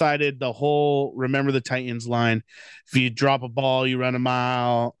recited the whole "Remember the Titans" line. If you drop a ball, you run a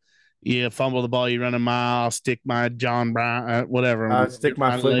mile. You fumble the ball, you run a mile. Stick my John Brown, whatever, Stick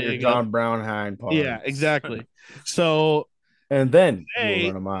my my foot in your leg up. John Brown hind Yeah, parts, exactly. So and then you will hey,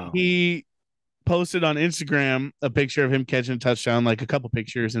 run a mile. he posted on Instagram a picture of him catching a touchdown, like a couple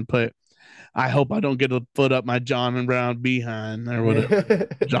pictures, and put, "I hope I don't get a foot up my John and Brown behind or whatever,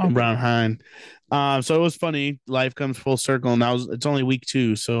 John Brown hind." So it was funny. Life comes full circle, and now it's only week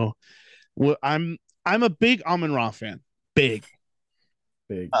 2, so I'm a big Amon Ra fan, big.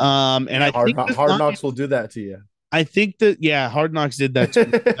 Big. And I think Hard Knocks will do that to you. I think that yeah, Hard Knocks did that too.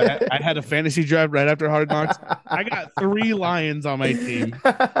 I had a fantasy draft right after Hard Knocks. I got 3 Lions on my team.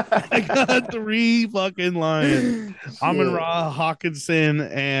 I got 3 fucking Lions. Amon Ra, Hawkinson,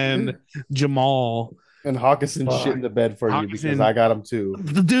 and Jamal. And Hawkinson shit in the bed for you because I got him too.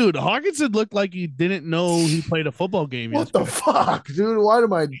 Dude, Hawkinson looked like he didn't know he played a football game What yesterday. the fuck, dude? Why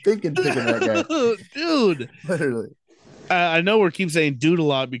am I thinking picking that guy? Dude, Literally. I know we keep saying dude a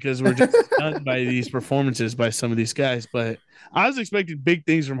lot because we're just stunned by these performances by some of these guys, but I was expecting big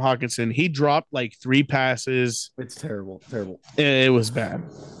things from Hawkinson. He dropped like 3 passes. It's terrible, terrible. It was bad.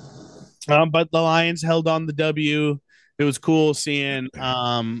 But the Lions held on the W. It was cool seeing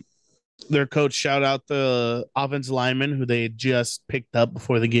their coach shout out the offensive lineman who they had just picked up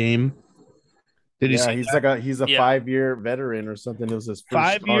before the game. Did you see he's that? like he's a Yeah. 5-year veteran or something. It was his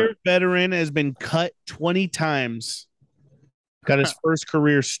first 5-year veteran has been cut 20 times. Got his first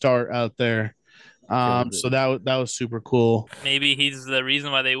career start out there. So that was super cool. Maybe he's the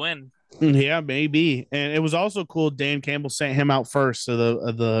reason why they win. Yeah, maybe. And it was also cool. Dan Campbell sent him out first of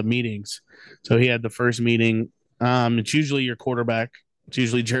the meetings, so he had the first meeting. It's usually your quarterback. It's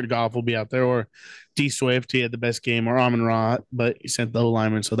usually Jared Goff will be out there, or D Swift. He had the best game, or Amon Ra, but he sent the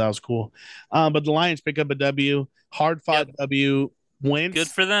lineman, so that was cool. But the Lions pick up a W, hard fought W. Good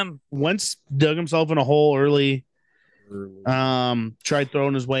for them. Wentz dug himself in a hole early. Tried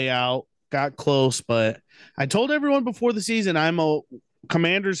throwing his way out, got close, but I told everyone before the season I'm a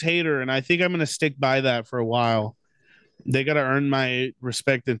Commanders hater, and I think I'm going to stick by that for a while. They got to earn my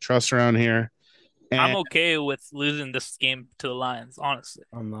respect and trust around here. And I'm okay with losing this game to the Lions, honestly.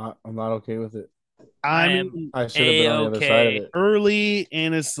 I'm not okay with it. I should have been on the other side of it. Early,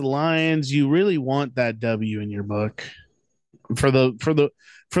 and it's the Lions. You really want that W in your book for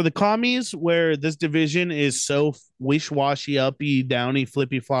the commies, where this division is so wish-washy, uppy, downy,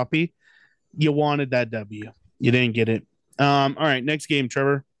 flippy, floppy. You wanted that W. You didn't get it. All right, next game,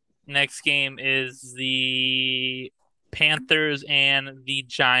 Trevor. Next game is the Panthers and the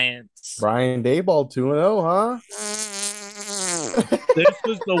Giants. Brian Daboll 2-0, huh? This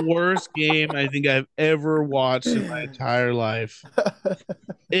was the worst game I think I've ever watched in my entire life.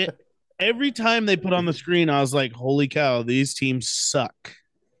 Every time they put on the screen, I was like, holy cow, these teams suck.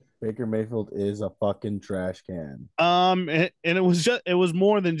 Baker Mayfield is a fucking trash can. And it was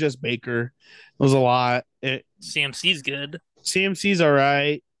more than just Baker. It was a lot. CMC's good. CMC's all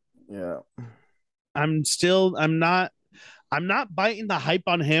right. Yeah. I'm not biting the hype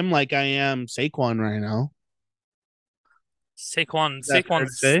on him like I am Saquon right now. Saquon's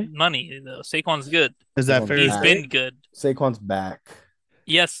money though. Saquon's good. Is that fair? He's been good. Saquon's back.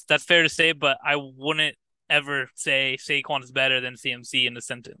 Yes, that's fair to say, but I wouldn't ever say Saquon's better than CMC in the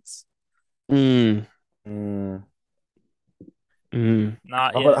sentence. Not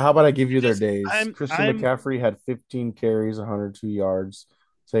How about I give you their days? Christian I'm McCaffrey had 15 carries, 102 yards.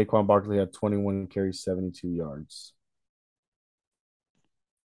 Saquon Barkley had 21 carries, 72 yards.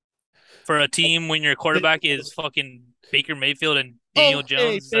 For a team when your quarterback is fucking Baker Mayfield and Daniel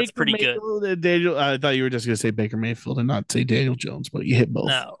Jones, that's pretty good. I thought you were just gonna say Baker Mayfield and not say Daniel Jones, but you hit both.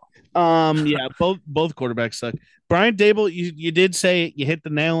 No. Yeah, both quarterbacks suck. Brian Daboll, you did say you hit the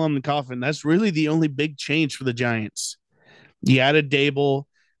nail on the coffin. That's really the only big change for the Giants. You added Daboll.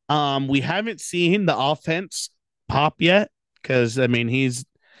 We haven't seen the offense pop yet because I mean he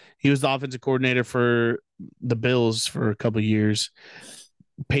was the offensive coordinator for the Bills for a couple of years.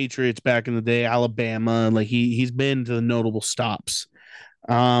 Patriots back in the day, Alabama, like he's been to the notable stops.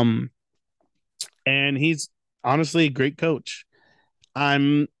 And he's honestly a great coach.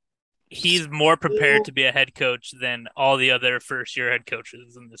 He's more prepared to be a head coach than all the other first-year head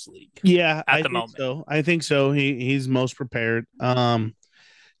coaches in this league. Yeah, at the moment. So. I think so. He's most prepared. I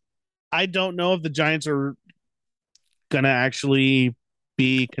don't know if the Giants are gonna actually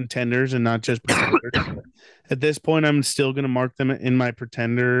be contenders and not just pretenders. At this point, I'm still going to mark them in my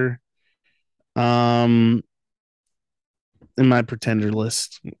pretender, um,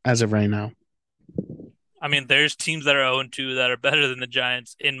 list as of right now. I mean, there's teams that are 0-2 that are better than the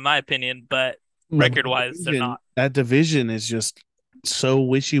Giants, in my opinion, but record-wise, they're not. That division is just so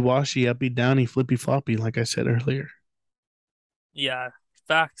wishy-washy, uppy, downy, flippy, floppy, like I said earlier. Yeah,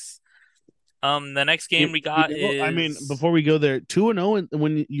 facts. The next game we got is. I mean, before we go there, 2-0,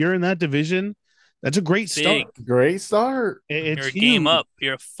 when you're in that division, that's a great start. Great start. You're a game up.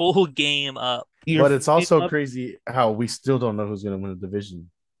 You're a full game up. But it's also crazy how we still don't know who's going to win the division.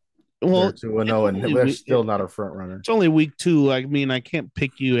 Well, 2-0, and we're still not a front runner. It's only week 2. I mean, I can't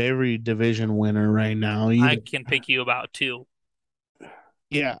pick you every division winner right now. I can pick you about 2.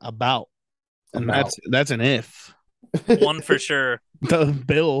 Yeah, about. And that's an if. 1 for sure. The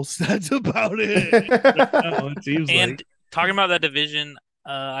Bills. That's about it. It seems and talking about that division,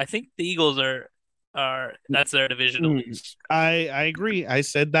 I think the Eagles are that's their division. I agree. I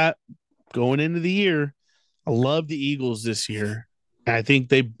said that going into the year. I love the Eagles this year. I think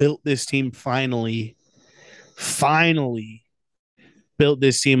they built this team finally built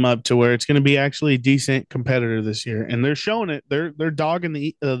this team up to where it's going to be actually a decent competitor this year, and they're showing it. They're dogging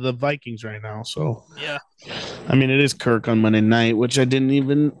the Vikings right now. So yeah, I mean, it is Kirk on Monday night, which I didn't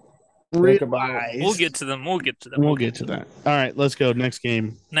even realize. We'll get to them. We'll get to that. All right, let's go. Next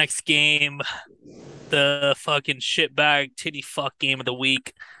game, the fucking shitbag titty fuck game of the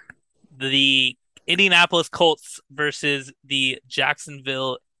week. The Indianapolis Colts versus the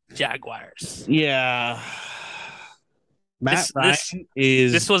Jacksonville Jaguars. Yeah. This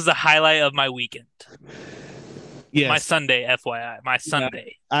was the highlight of my weekend. Yes. My Sunday, FYI. My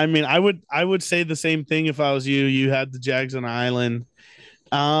Sunday. I mean, I would say the same thing if I was you. You had the Jags on the island.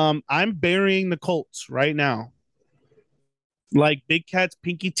 I'm burying the Colts right now. Like Big Cat's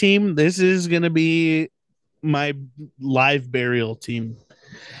pinky team, this is going to be my live burial team.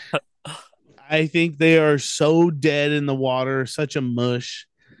 I think they are so dead in the water, such a mush.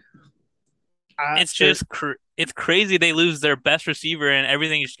 It's just it's crazy. They lose their best receiver and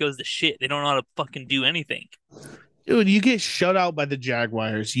everything just goes to shit. They don't know how to fucking do anything. Dude, you get shut out by the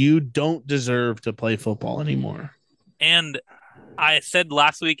Jaguars. You don't deserve to play football anymore. And I said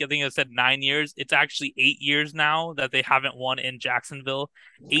last week, I think I said 9 years. It's actually 8 years now that they haven't won in Jacksonville.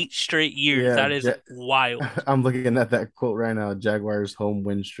 8 straight years. Yeah, that is wild. I'm looking at that quote right now. Jaguars home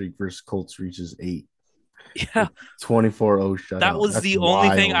win streak versus Colts reaches 8. Yeah. 24-0 shutout. That was the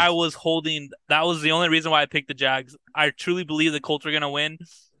only thing I was holding. That was the only reason why I picked the Jags. I truly believe the Colts are going to win.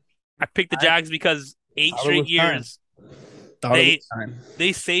 I picked the Jags because 8 straight years.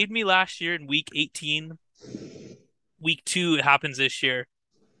 They saved me last year in week 18. Week 2 it happens this year,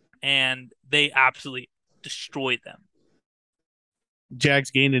 and they absolutely destroyed them.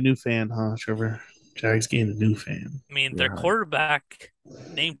 Jags gained a new fan, huh, Trevor? Jags gained a new fan. I mean, their quarterback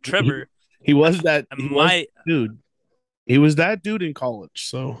named Trevor. He was that dude. He was that dude in college.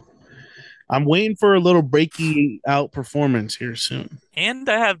 So I'm waiting for a little breaking out performance here soon. And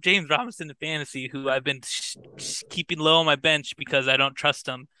I have James Robinson in fantasy, who I've been keeping low on my bench because I don't trust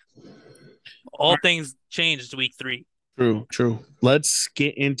him. All things changed week 3. True. Let's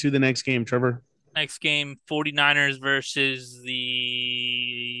get into the next game, Trevor. Next game, 49ers versus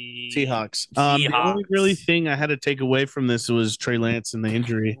the Seahawks. The only really thing I had to take away from this was Trey Lance and the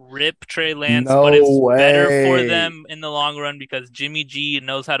injury. Rip Trey Lance, but it's better for them in the long run because Jimmy G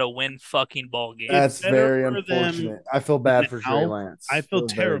knows how to win fucking ball games. That's very unfortunate. I feel bad for Trey Lance. I feel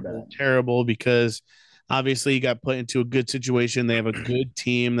terrible because obviously he got put into a good situation. They have a good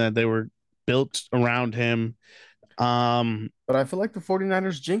team that they were built around him. But I feel like the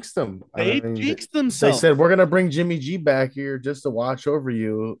 49ers jinxed them. Jinxed themselves. They said, we're going to bring Jimmy G back here just to watch over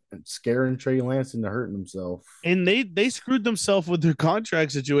you and scaring Trey Lance into hurting himself. And they screwed themselves with their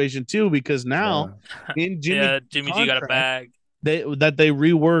contract situation too, because now in Jimmy G got a bag. They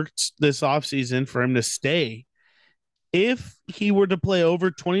reworked this offseason for him to stay. If he were to play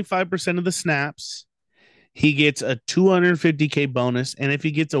over 25% of the snaps, he gets a $250K bonus, and if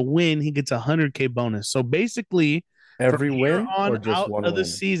he gets a win, he gets a $100K bonus. So basically, every win or just one of the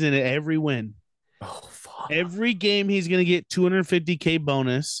season, every win. Oh fuck! Every game he's gonna get $250K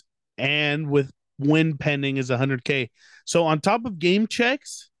bonus, and with win pending is $100K. So on top of game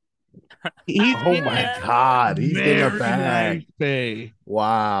checks, he's my god, he's getting a bag. Nice pay.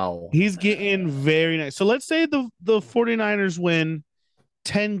 Wow, he's getting very nice. So let's say the 49ers win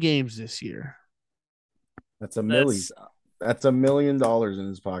 10 games this year. That's $1 million. That's $1 million in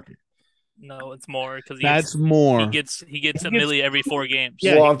his pocket. No, it's more because that's more. He gets $1 million every 4 games.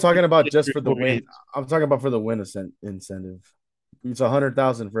 Yeah, well, I'm talking about just for the win. I'm talking about for the win incentive. It's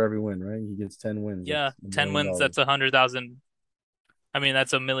 100,000 for every win, right? He gets 10 wins. Yeah, That's $1 10 million. wins. That's 100,000. I mean,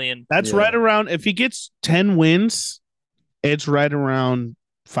 that's $1 million. That's Yeah. right around. If he gets 10 wins, it's right around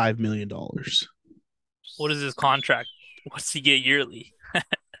 $5 million. What is his contract? What's he get yearly?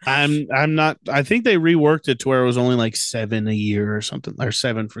 I'm not. I think they reworked it to where it was only like 7 a year or something, or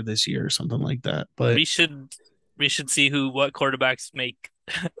 7 for this year or something like that. But We should see what quarterbacks make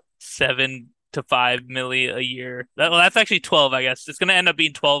 7 to 5 million a year. That's actually 12, I guess. It's gonna end up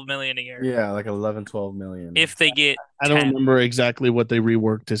being 12 million a year Yeah, like 11, 12 million. if they get I don't 10. remember exactly what they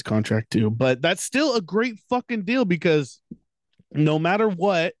reworked his contract to. But that's still a great fucking deal because no matter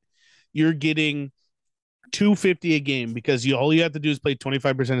what, you're getting 250 a game because all you have to do is play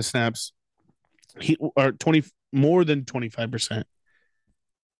 25% of snaps. Or 20 more than 25%.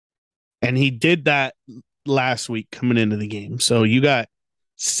 And he did that last week coming into the game. So you got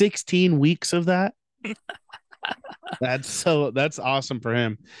 16 weeks of that. That's awesome for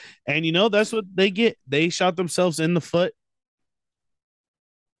him. And that's what they get. They shot themselves in the foot.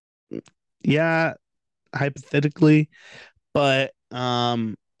 Yeah, hypothetically, but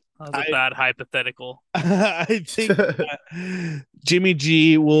That was a bad hypothetical. I think Jimmy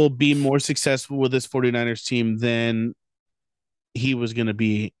G will be more successful with this 49ers team than he was going to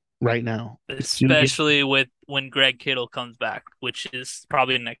be right now. Especially when Greg Kittle comes back, which is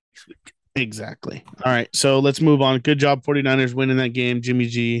probably next week. Exactly. All right, so let's move on. Good job, 49ers winning that game. Jimmy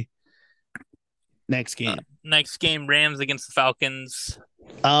G. Next game. Next game, Rams against the Falcons.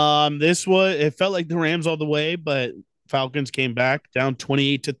 It felt like the Rams all the way, but Falcons came back down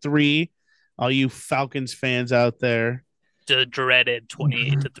 28-3. All you Falcons fans out there. The dreaded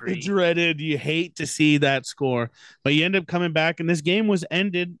 28-3. Dreaded. You hate to see that score, but you end up coming back, and this game was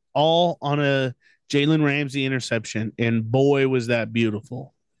ended all on a Jalen Ramsey interception, and boy, was that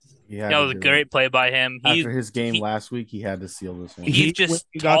beautiful. Yeah, it was a great play by him. After his game last week, he had to seal this one. He's just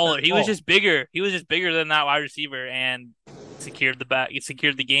taller. He was just bigger. He was just bigger than that wide receiver and secured the back. He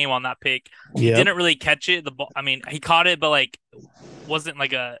secured the game on that pick. He didn't really catch it. The ball. I mean, he caught it, but like wasn't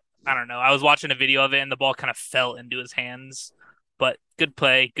like a. I don't know. I was watching a video of it, and the ball kind of fell into his hands. But good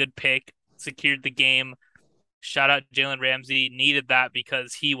play, good pick, secured the game. Shout out Jalen Ramsey. Needed that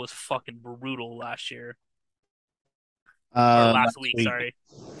because he was fucking brutal last year. Or last week. Sorry.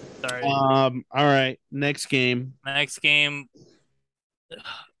 All right. Next game. The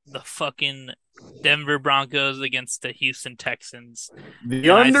fucking Denver Broncos against the Houston Texans. Baby.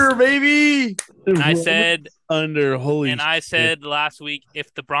 And I said last week,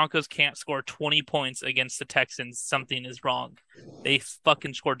 if the Broncos can't score 20 points against the Texans, something is wrong. They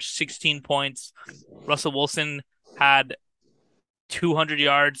fucking scored 16 points. Russell Wilson had 200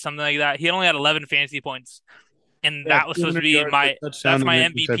 yards, something like that. He only had 11 fantasy points. And that was supposed to be my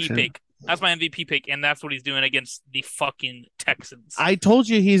MVP pick. That's my MVP pick, and that's what he's doing against the fucking Texans. I told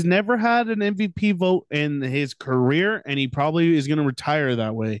you he's never had an MVP vote in his career, and he probably is going to retire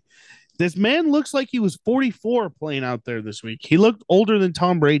that way. This man looks like he was 44 playing out there this week. He looked older than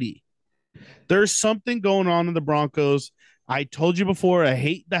Tom Brady. There's something going on in the Broncos. I told you before, I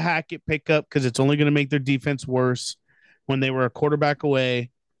hate the Hackett pickup because it's only going to make their defense worse when they were a quarterback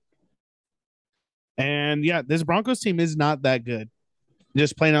away. And yeah, this Broncos team is not that good.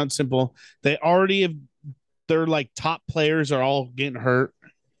 Just plain out simple. They already have their like top players are all getting hurt.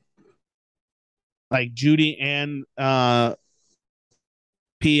 Like Judy and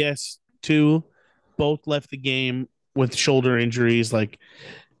PS2 both left the game with shoulder injuries. Like,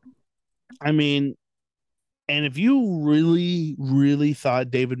 I mean, and if you really, really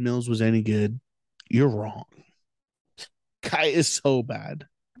thought David Mills was any good, you're wrong. Guy is so bad.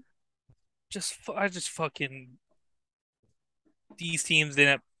 I just fucking these teams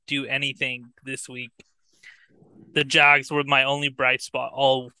didn't do anything this week. The Jags were my only bright spot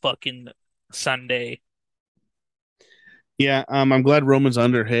all fucking Sunday. Yeah, I'm glad Roman's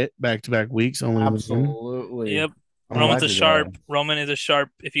under hit back-to-back weeks. Absolutely. Yep. Roman's a sharp. Roman is a sharp.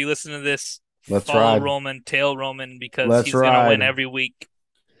 If you listen to this, follow Roman, tail Roman because he's going to win every week.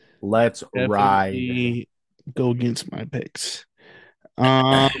 Let's ride. Go against my picks.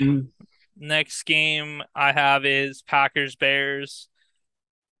 Next game I have is Packers-Bears.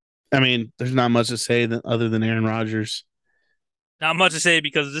 I mean, there's not much to say other than Aaron Rodgers. Not much to say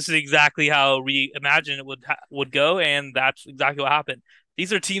because this is exactly how we imagined it would go, and that's exactly what happened.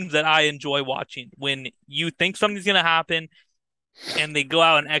 These are teams that I enjoy watching. When you think something's going to happen, and they go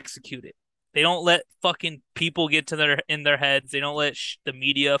out and execute it. They don't let fucking people get to in their heads. They don't let the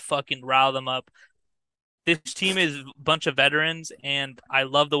media fucking rile them up. This team is a bunch of veterans, and I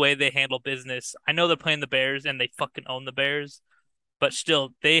love the way they handle business. I know they're playing the Bears, and they fucking own the Bears. But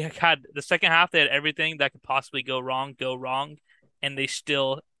still, they had the second half, they had everything that could possibly go wrong. and they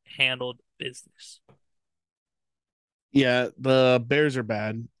still handled business. Yeah, the Bears are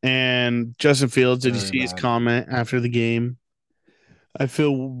bad. And Justin Fields, did you Very see his bad. comment after the game? I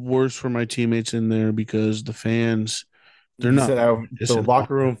feel worse for my teammates in there because the fans, they're He not said the listen.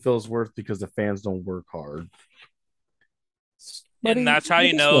 locker room feels worse because the fans don't work hard. And Buddy, that's how they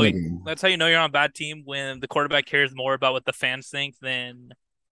you just know won a game. you're on a bad team when the quarterback cares more about what the fans think than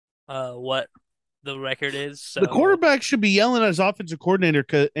what the record is. The So quarterback should be yelling at his offensive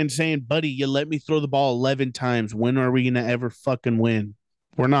coordinator and saying, "Buddy, you let me throw the ball 11 times. When are we gonna ever fucking win?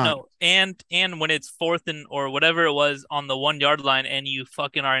 We're not." no, and when it's fourth and or whatever it was on the 1 yard line and you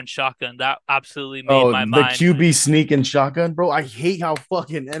fucking are in shotgun, that absolutely made Oh, my the mind. QB sneak and shotgun, bro. I hate how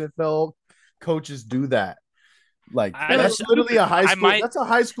fucking NFL coaches do that. Like that's literally a high school. That's a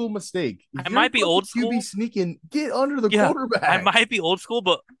high school mistake. If I you're might be old fucking QB school. sneaking, get under the Yeah, I quarterback. might be old school,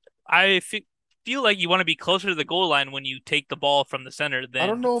 but I feel like you want to be closer to the goal line when you take the ball from the center I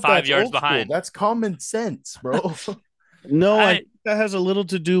don't than know if five that's yards old school. behind. That's common sense, bro. No, I I think that has a little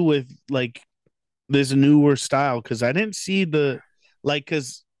to do with like this newer style because I didn't see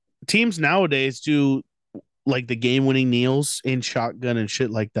because teams nowadays do like the game-winning kneels in shotgun and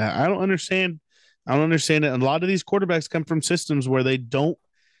shit like that. I don't understand. I don't understand it. A lot of these quarterbacks come from systems where they don't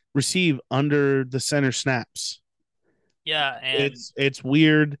receive under the center snaps. yeah, and It's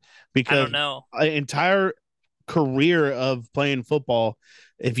weird I because don't know. an entire career of playing football,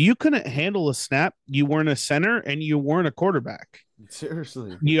 if you couldn't handle a snap, you weren't a center and you weren't a quarterback.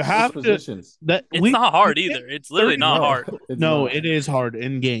 Seriously, You have to positions. that It's we not hard either. It's literally not No, hard. it's no, not. it is hard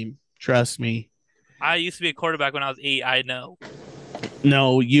in game. Trust me. I used to be a quarterback when I was 8. I know.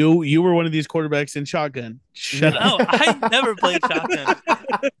 No, you were one of these quarterbacks in shotgun. Shut up. No, I never played shotgun.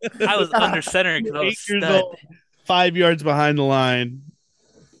 I was under center because I was 8 years stud. old, 5 yards behind the line.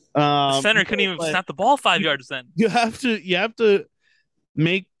 The center couldn't even but snap the ball 5 yards then. you have to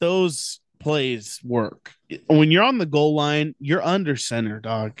make those plays work. When you're on the goal line, you're under center,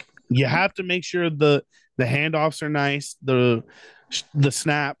 dog. You have to make sure the handoffs are nice, the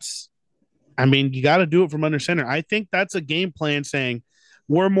snaps. I mean, you got to do it from under center. I think that's a game plan saying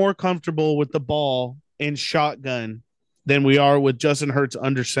we're more comfortable with the ball in shotgun than we are with Justin Hurts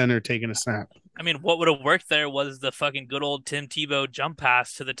under center taking a snap. I mean, what would have worked there was the fucking good old Tim Tebow jump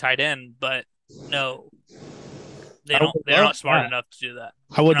pass to the tight end, but no, they don't. They're not smart enough to do that.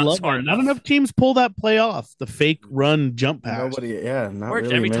 I would They're not love smart that. Not enough. enough teams pull that play off, the fake run jump pass. Nobody, yeah, not Worked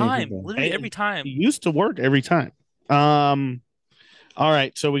really every many time. people. Literally every time. It used to work every time. All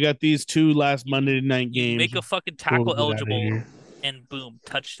right, so we got these two last Monday night You games. make a fucking We'll tackle get outta eligible, here. and boom,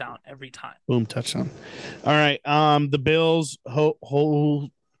 touchdown every time. Boom, touchdown. All right, the Bills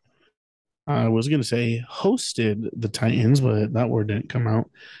I was gonna say hosted the Titans, but that word didn't come out.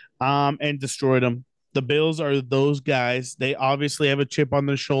 And destroyed them. The Bills are those guys. They obviously have a chip on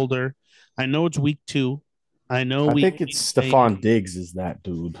their shoulder. I know it's week 2. I know I think it's Stephon Diggs is that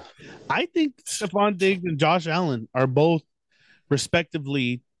dude. I think Stephon Diggs and Josh Allen are both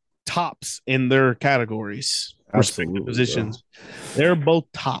respectively tops in their categories, respective positions. Bro. They're both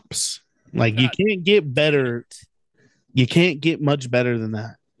tops. Like you can't get better. You can't get much better than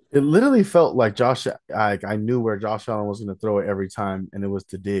that. It literally felt like I knew where Josh Allen was going to throw it every time, and it was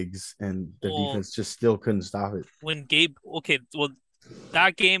to Diggs, and the defense just still couldn't stop it. When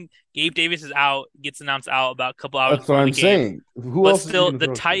that game, Gabe Davis is out, gets announced out about a couple hours That's what I'm saying. Who else? But still, the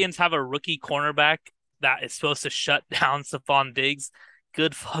Titans have a rookie cornerback that is supposed to shut down Stephon Diggs.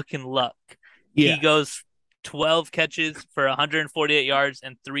 Good fucking luck. Yeah. He goes 12 catches for 148 yards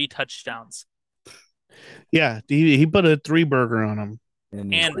and 3 touchdowns. Yeah, he put a 3-burger on him.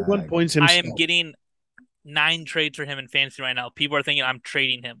 And I am getting 9 trades for him in fantasy right now. People are thinking I'm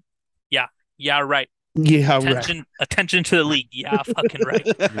trading him. Yeah, right. Yeah, attention to the league. Yeah, fucking right.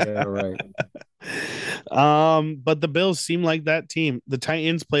 Yeah, right. But the Bills seem like that team. The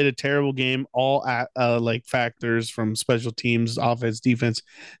Titans played a terrible game. All like factors from special teams, offense, defense,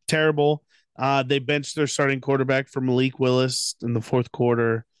 terrible. They benched their starting quarterback for Malik Willis in the 4th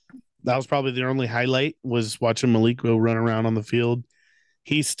quarter. That was probably their only highlight, was watching Malik go run around on the field.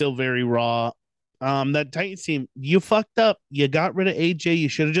 He's still very raw. That Titans team, you fucked up. You got rid of AJ. You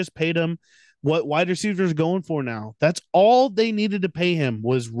should have just paid him what wide receivers going for now. That's all they needed to pay him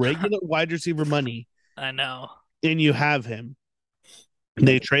was regular wide receiver money. I know. And you have him.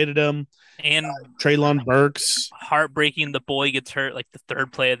 They traded him. And Treylon Burks. Heartbreaking. The boy gets hurt like the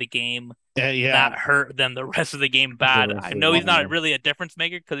 3rd play of the game. Yeah. That hurt them the rest of the game bad. I know he's not really a difference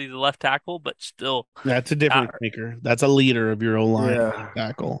maker because he's a left tackle, but still. That's a difference maker. That's a leader of your O-line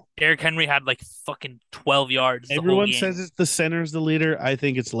tackle. Derrick Henry had like fucking 12 yards. Everyone says it's the center's the leader. I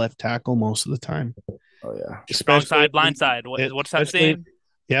think it's left tackle most of the time. Oh yeah. Strong especially side, blind side. What's that especially saying?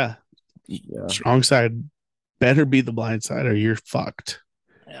 yeah, Yeah. strong side better be the blind side or you're fucked.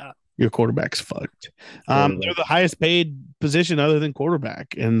 Yeah. Your quarterback's fucked. Quarterback. They're the highest paid position other than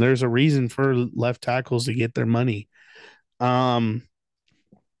quarterback, and there's a reason for left tackles to get their money. Um,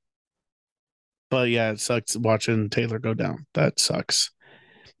 but yeah, it sucks watching Taylor go down. That sucks.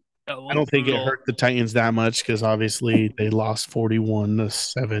 It I was don't think it brutal. hurt the Titans that much because obviously they lost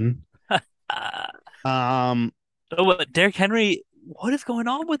 41-7. Uh, Um, but Derrick Henry, what is going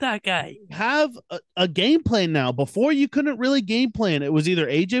on with that guy? have a game plan now. Before you couldn't really game plan. It was either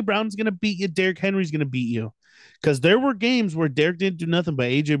AJ Brown's going to beat you, Derrick Henry's going to beat you. Because there were games where Derrick didn't do nothing, but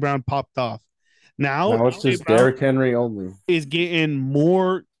AJ Brown popped off. Now Now it's AJ just Brown Derrick Henry only. is getting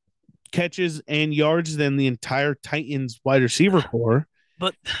more catches and yards than the entire Titans wide receiver core.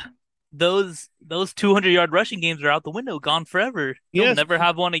 But those 200-yard rushing games are out the window, gone forever. He'll Yes. never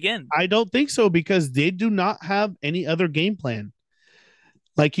have one again. I don't think so because they do not have any other game plan.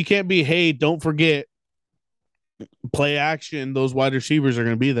 Like you can't be, hey, don't forget play action. Those wide receivers are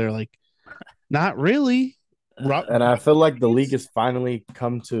going to be there. Like, not really. And I feel like the league has finally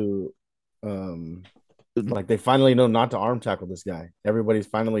come to, like they finally know not to arm tackle this guy. Everybody's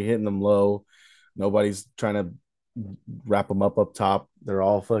finally hitting them low. Nobody's trying to wrap them up top. They're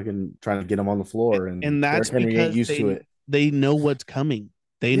all fucking trying to get them on the floor, and that's Derrick Henry ain't because used to it. they know what's coming.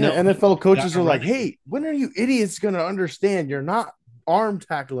 They Yeah, know NFL coaches are like, running. "Hey, when are you idiots going to understand? You're not arm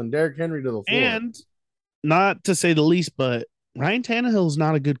tackling Derrick Henry to the floor." And not to say the least, but Ryan Tannehill's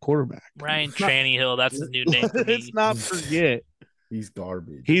not a good quarterback. Ryan Tannehill, that's his new name for me. Let's not forget. He's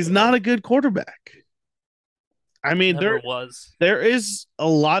garbage. He's not a good quarterback. I mean, Never was. there is a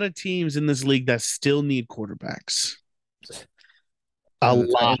lot of teams in this league that still need quarterbacks. A And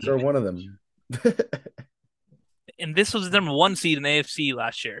the lot. Titans are one of them. And this was the number 1 seed in AFC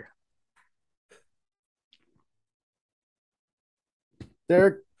last year.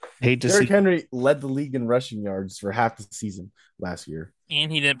 Derrick Hate to see. Henry led the league in rushing yards for half the season last year.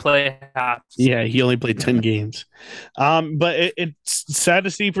 And he didn't play half. Yeah, he only played 10 games. But it's sad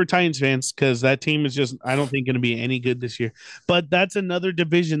to see for Titans fans because that team is just, I don't think, going to be any good this year. But that's another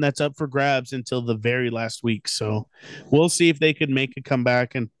division that's up for grabs until the very last week. So we'll see if they could make a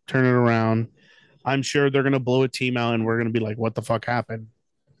comeback and turn it around. I'm sure they're going to blow a team out and we're going to be like, what the fuck happened?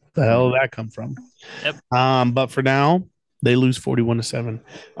 The hell did that come from? Yep. But for now, they lose 41-7.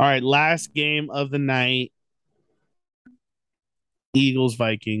 All right, last game of the night. Eagles,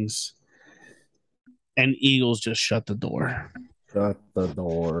 Vikings. And Eagles just shut the door. Shut the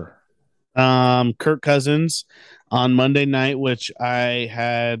door. Kirk Cousins on Monday night, which I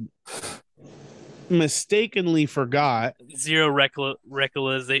had mistakenly forgot. Zero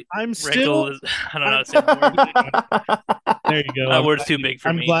recklization. I'm still. I don't know how to say the word. There you go. That word's too big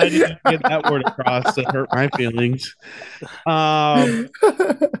for me. I'm glad you didn't get that word across to hurt my feelings. But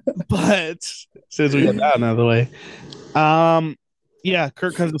since we got that out of the way, yeah,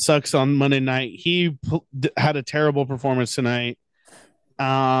 Kirk Cousins sucks on Monday night. He had a terrible performance tonight.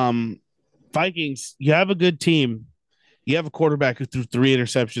 Vikings, you have a good team. You have a quarterback who threw 3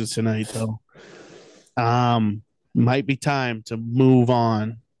 interceptions tonight, though. Might be time to move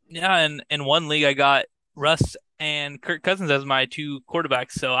on. Yeah, and in one league I got Russ and Kirk Cousins as my 2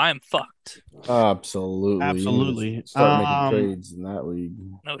 quarterbacks, so I am fucked. Absolutely. Start making trades in that league.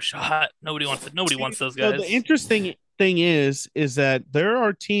 No shot. Nobody wants those guys. So the interesting thing is that there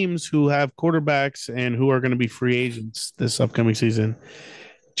are teams who have quarterbacks and who are going to be free agents this upcoming season.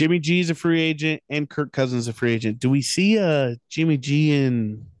 Jimmy G is a free agent and Kirk Cousins is a free agent. Do we see Jimmy G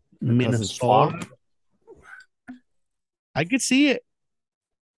in Minnesota? I could see it.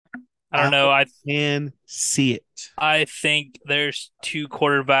 I don't know. I can see it. I think there's 2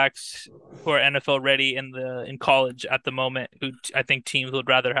 quarterbacks who are NFL ready in college at the moment who I think teams would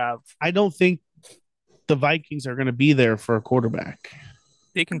rather have. I don't think the Vikings are going to be there for a quarterback.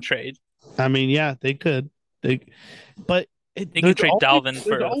 They can trade. I mean, yeah, they could. They can trade Dalvin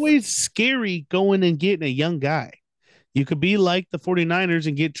for. It's always scary going and getting a young guy. You could be like the 49ers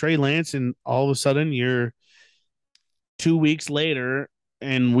and get Trey Lance, and all of a sudden you're 2 weeks later,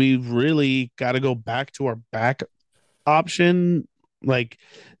 and we've really got to go back to our back option. Like,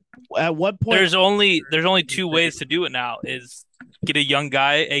 at what point? There's only 2 ways to do it now: is get a young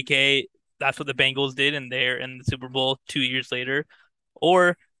guy, aka that's what the Bengals did, and they're in the Super Bowl 2 years later,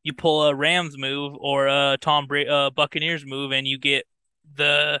 or you pull a Rams move or a Buccaneers move, and you get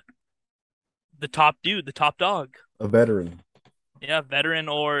the top dude, the top dog, a veteran. Yeah, veteran,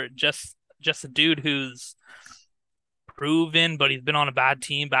 or just a dude who's proven, but he's been on a bad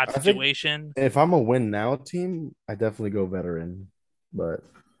team, bad situation. If I'm a win now team, I definitely go veteran. But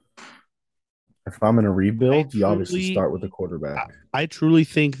If I'm in a rebuild, you obviously truly- start with the quarterback. I truly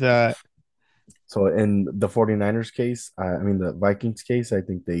think that So in the 49ers case, I mean the Vikings case, I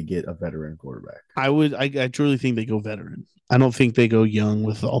think they get a veteran quarterback. I truly think they go veteran. I don't think they go young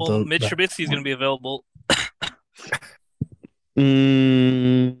with all Well, the. Mitch Trubisky is going to be available.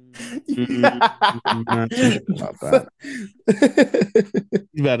 Mm, not too sure about that.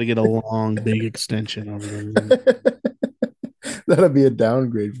 You got to get a long, big extension over there. That'd be a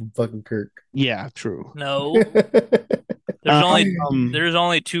downgrade from fucking Kirk. Yeah, true. No, there's Um,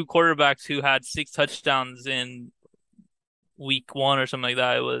 only two quarterbacks who had 6 touchdowns in week 1 or something like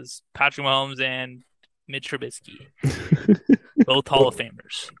that. It was Patrick Mahomes and Mitch Trubisky, both Hall of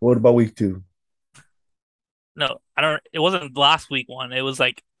Famers. What about week 2? No, I don't. It wasn't last week 1. It was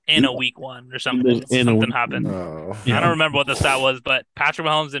like in a week 1 or something. In a Something week happened. Oh, I don't remember what the stat was, but Patrick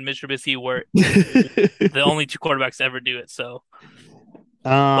Mahomes and Mitch Trubisky were the only two quarterbacks to ever do it. So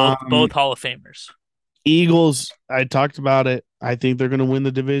both Hall of Famers. Eagles, I talked about it. I think they're going to win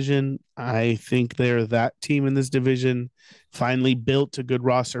the division. I think they're that team in this division. Finally built a good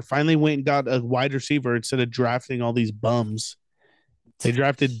roster. Finally went and got a wide receiver instead of drafting all these bums. They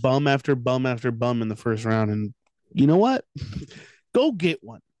drafted bum after bum after bum in the first round. And you know what? Go get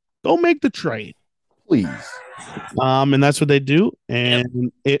one. Go make the trade. please. And that's what they do.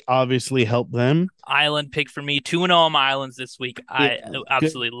 And it obviously helped them. Island pick for me. 2-0 on my Islands this week. I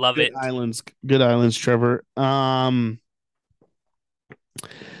absolutely love it. Good Islands, Trevor.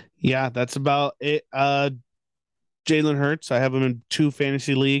 Yeah, that's about it. Jalen Hurts. I have him in 2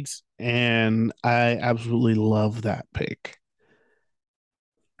 fantasy leagues, and I absolutely love that pick.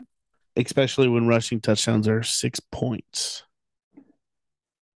 Especially when rushing touchdowns are 6 points.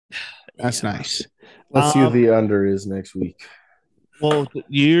 That's nice. Let's see who the under is next week. Well,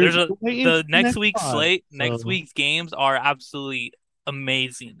 the next week's slate, next so. week's games are absolutely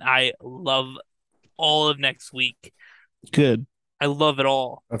amazing. I love all of next week. Good. I love it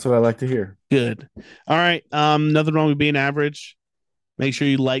all. That's what I like to hear. Good. All right. Nothing wrong with being average. Make sure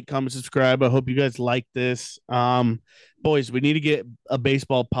you like, comment, subscribe. I hope you guys like this. Boys, we need to get a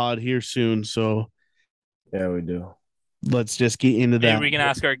baseball pod here soon. So Yeah, we do. let's just get into that. Maybe we can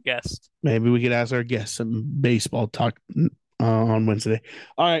ask our guest. Maybe we could ask our guests some baseball talk on Wednesday.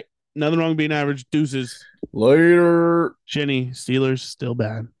 All right. Nothing wrong with being average. Deuces. Later. Jenny, Steelers, still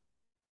bad.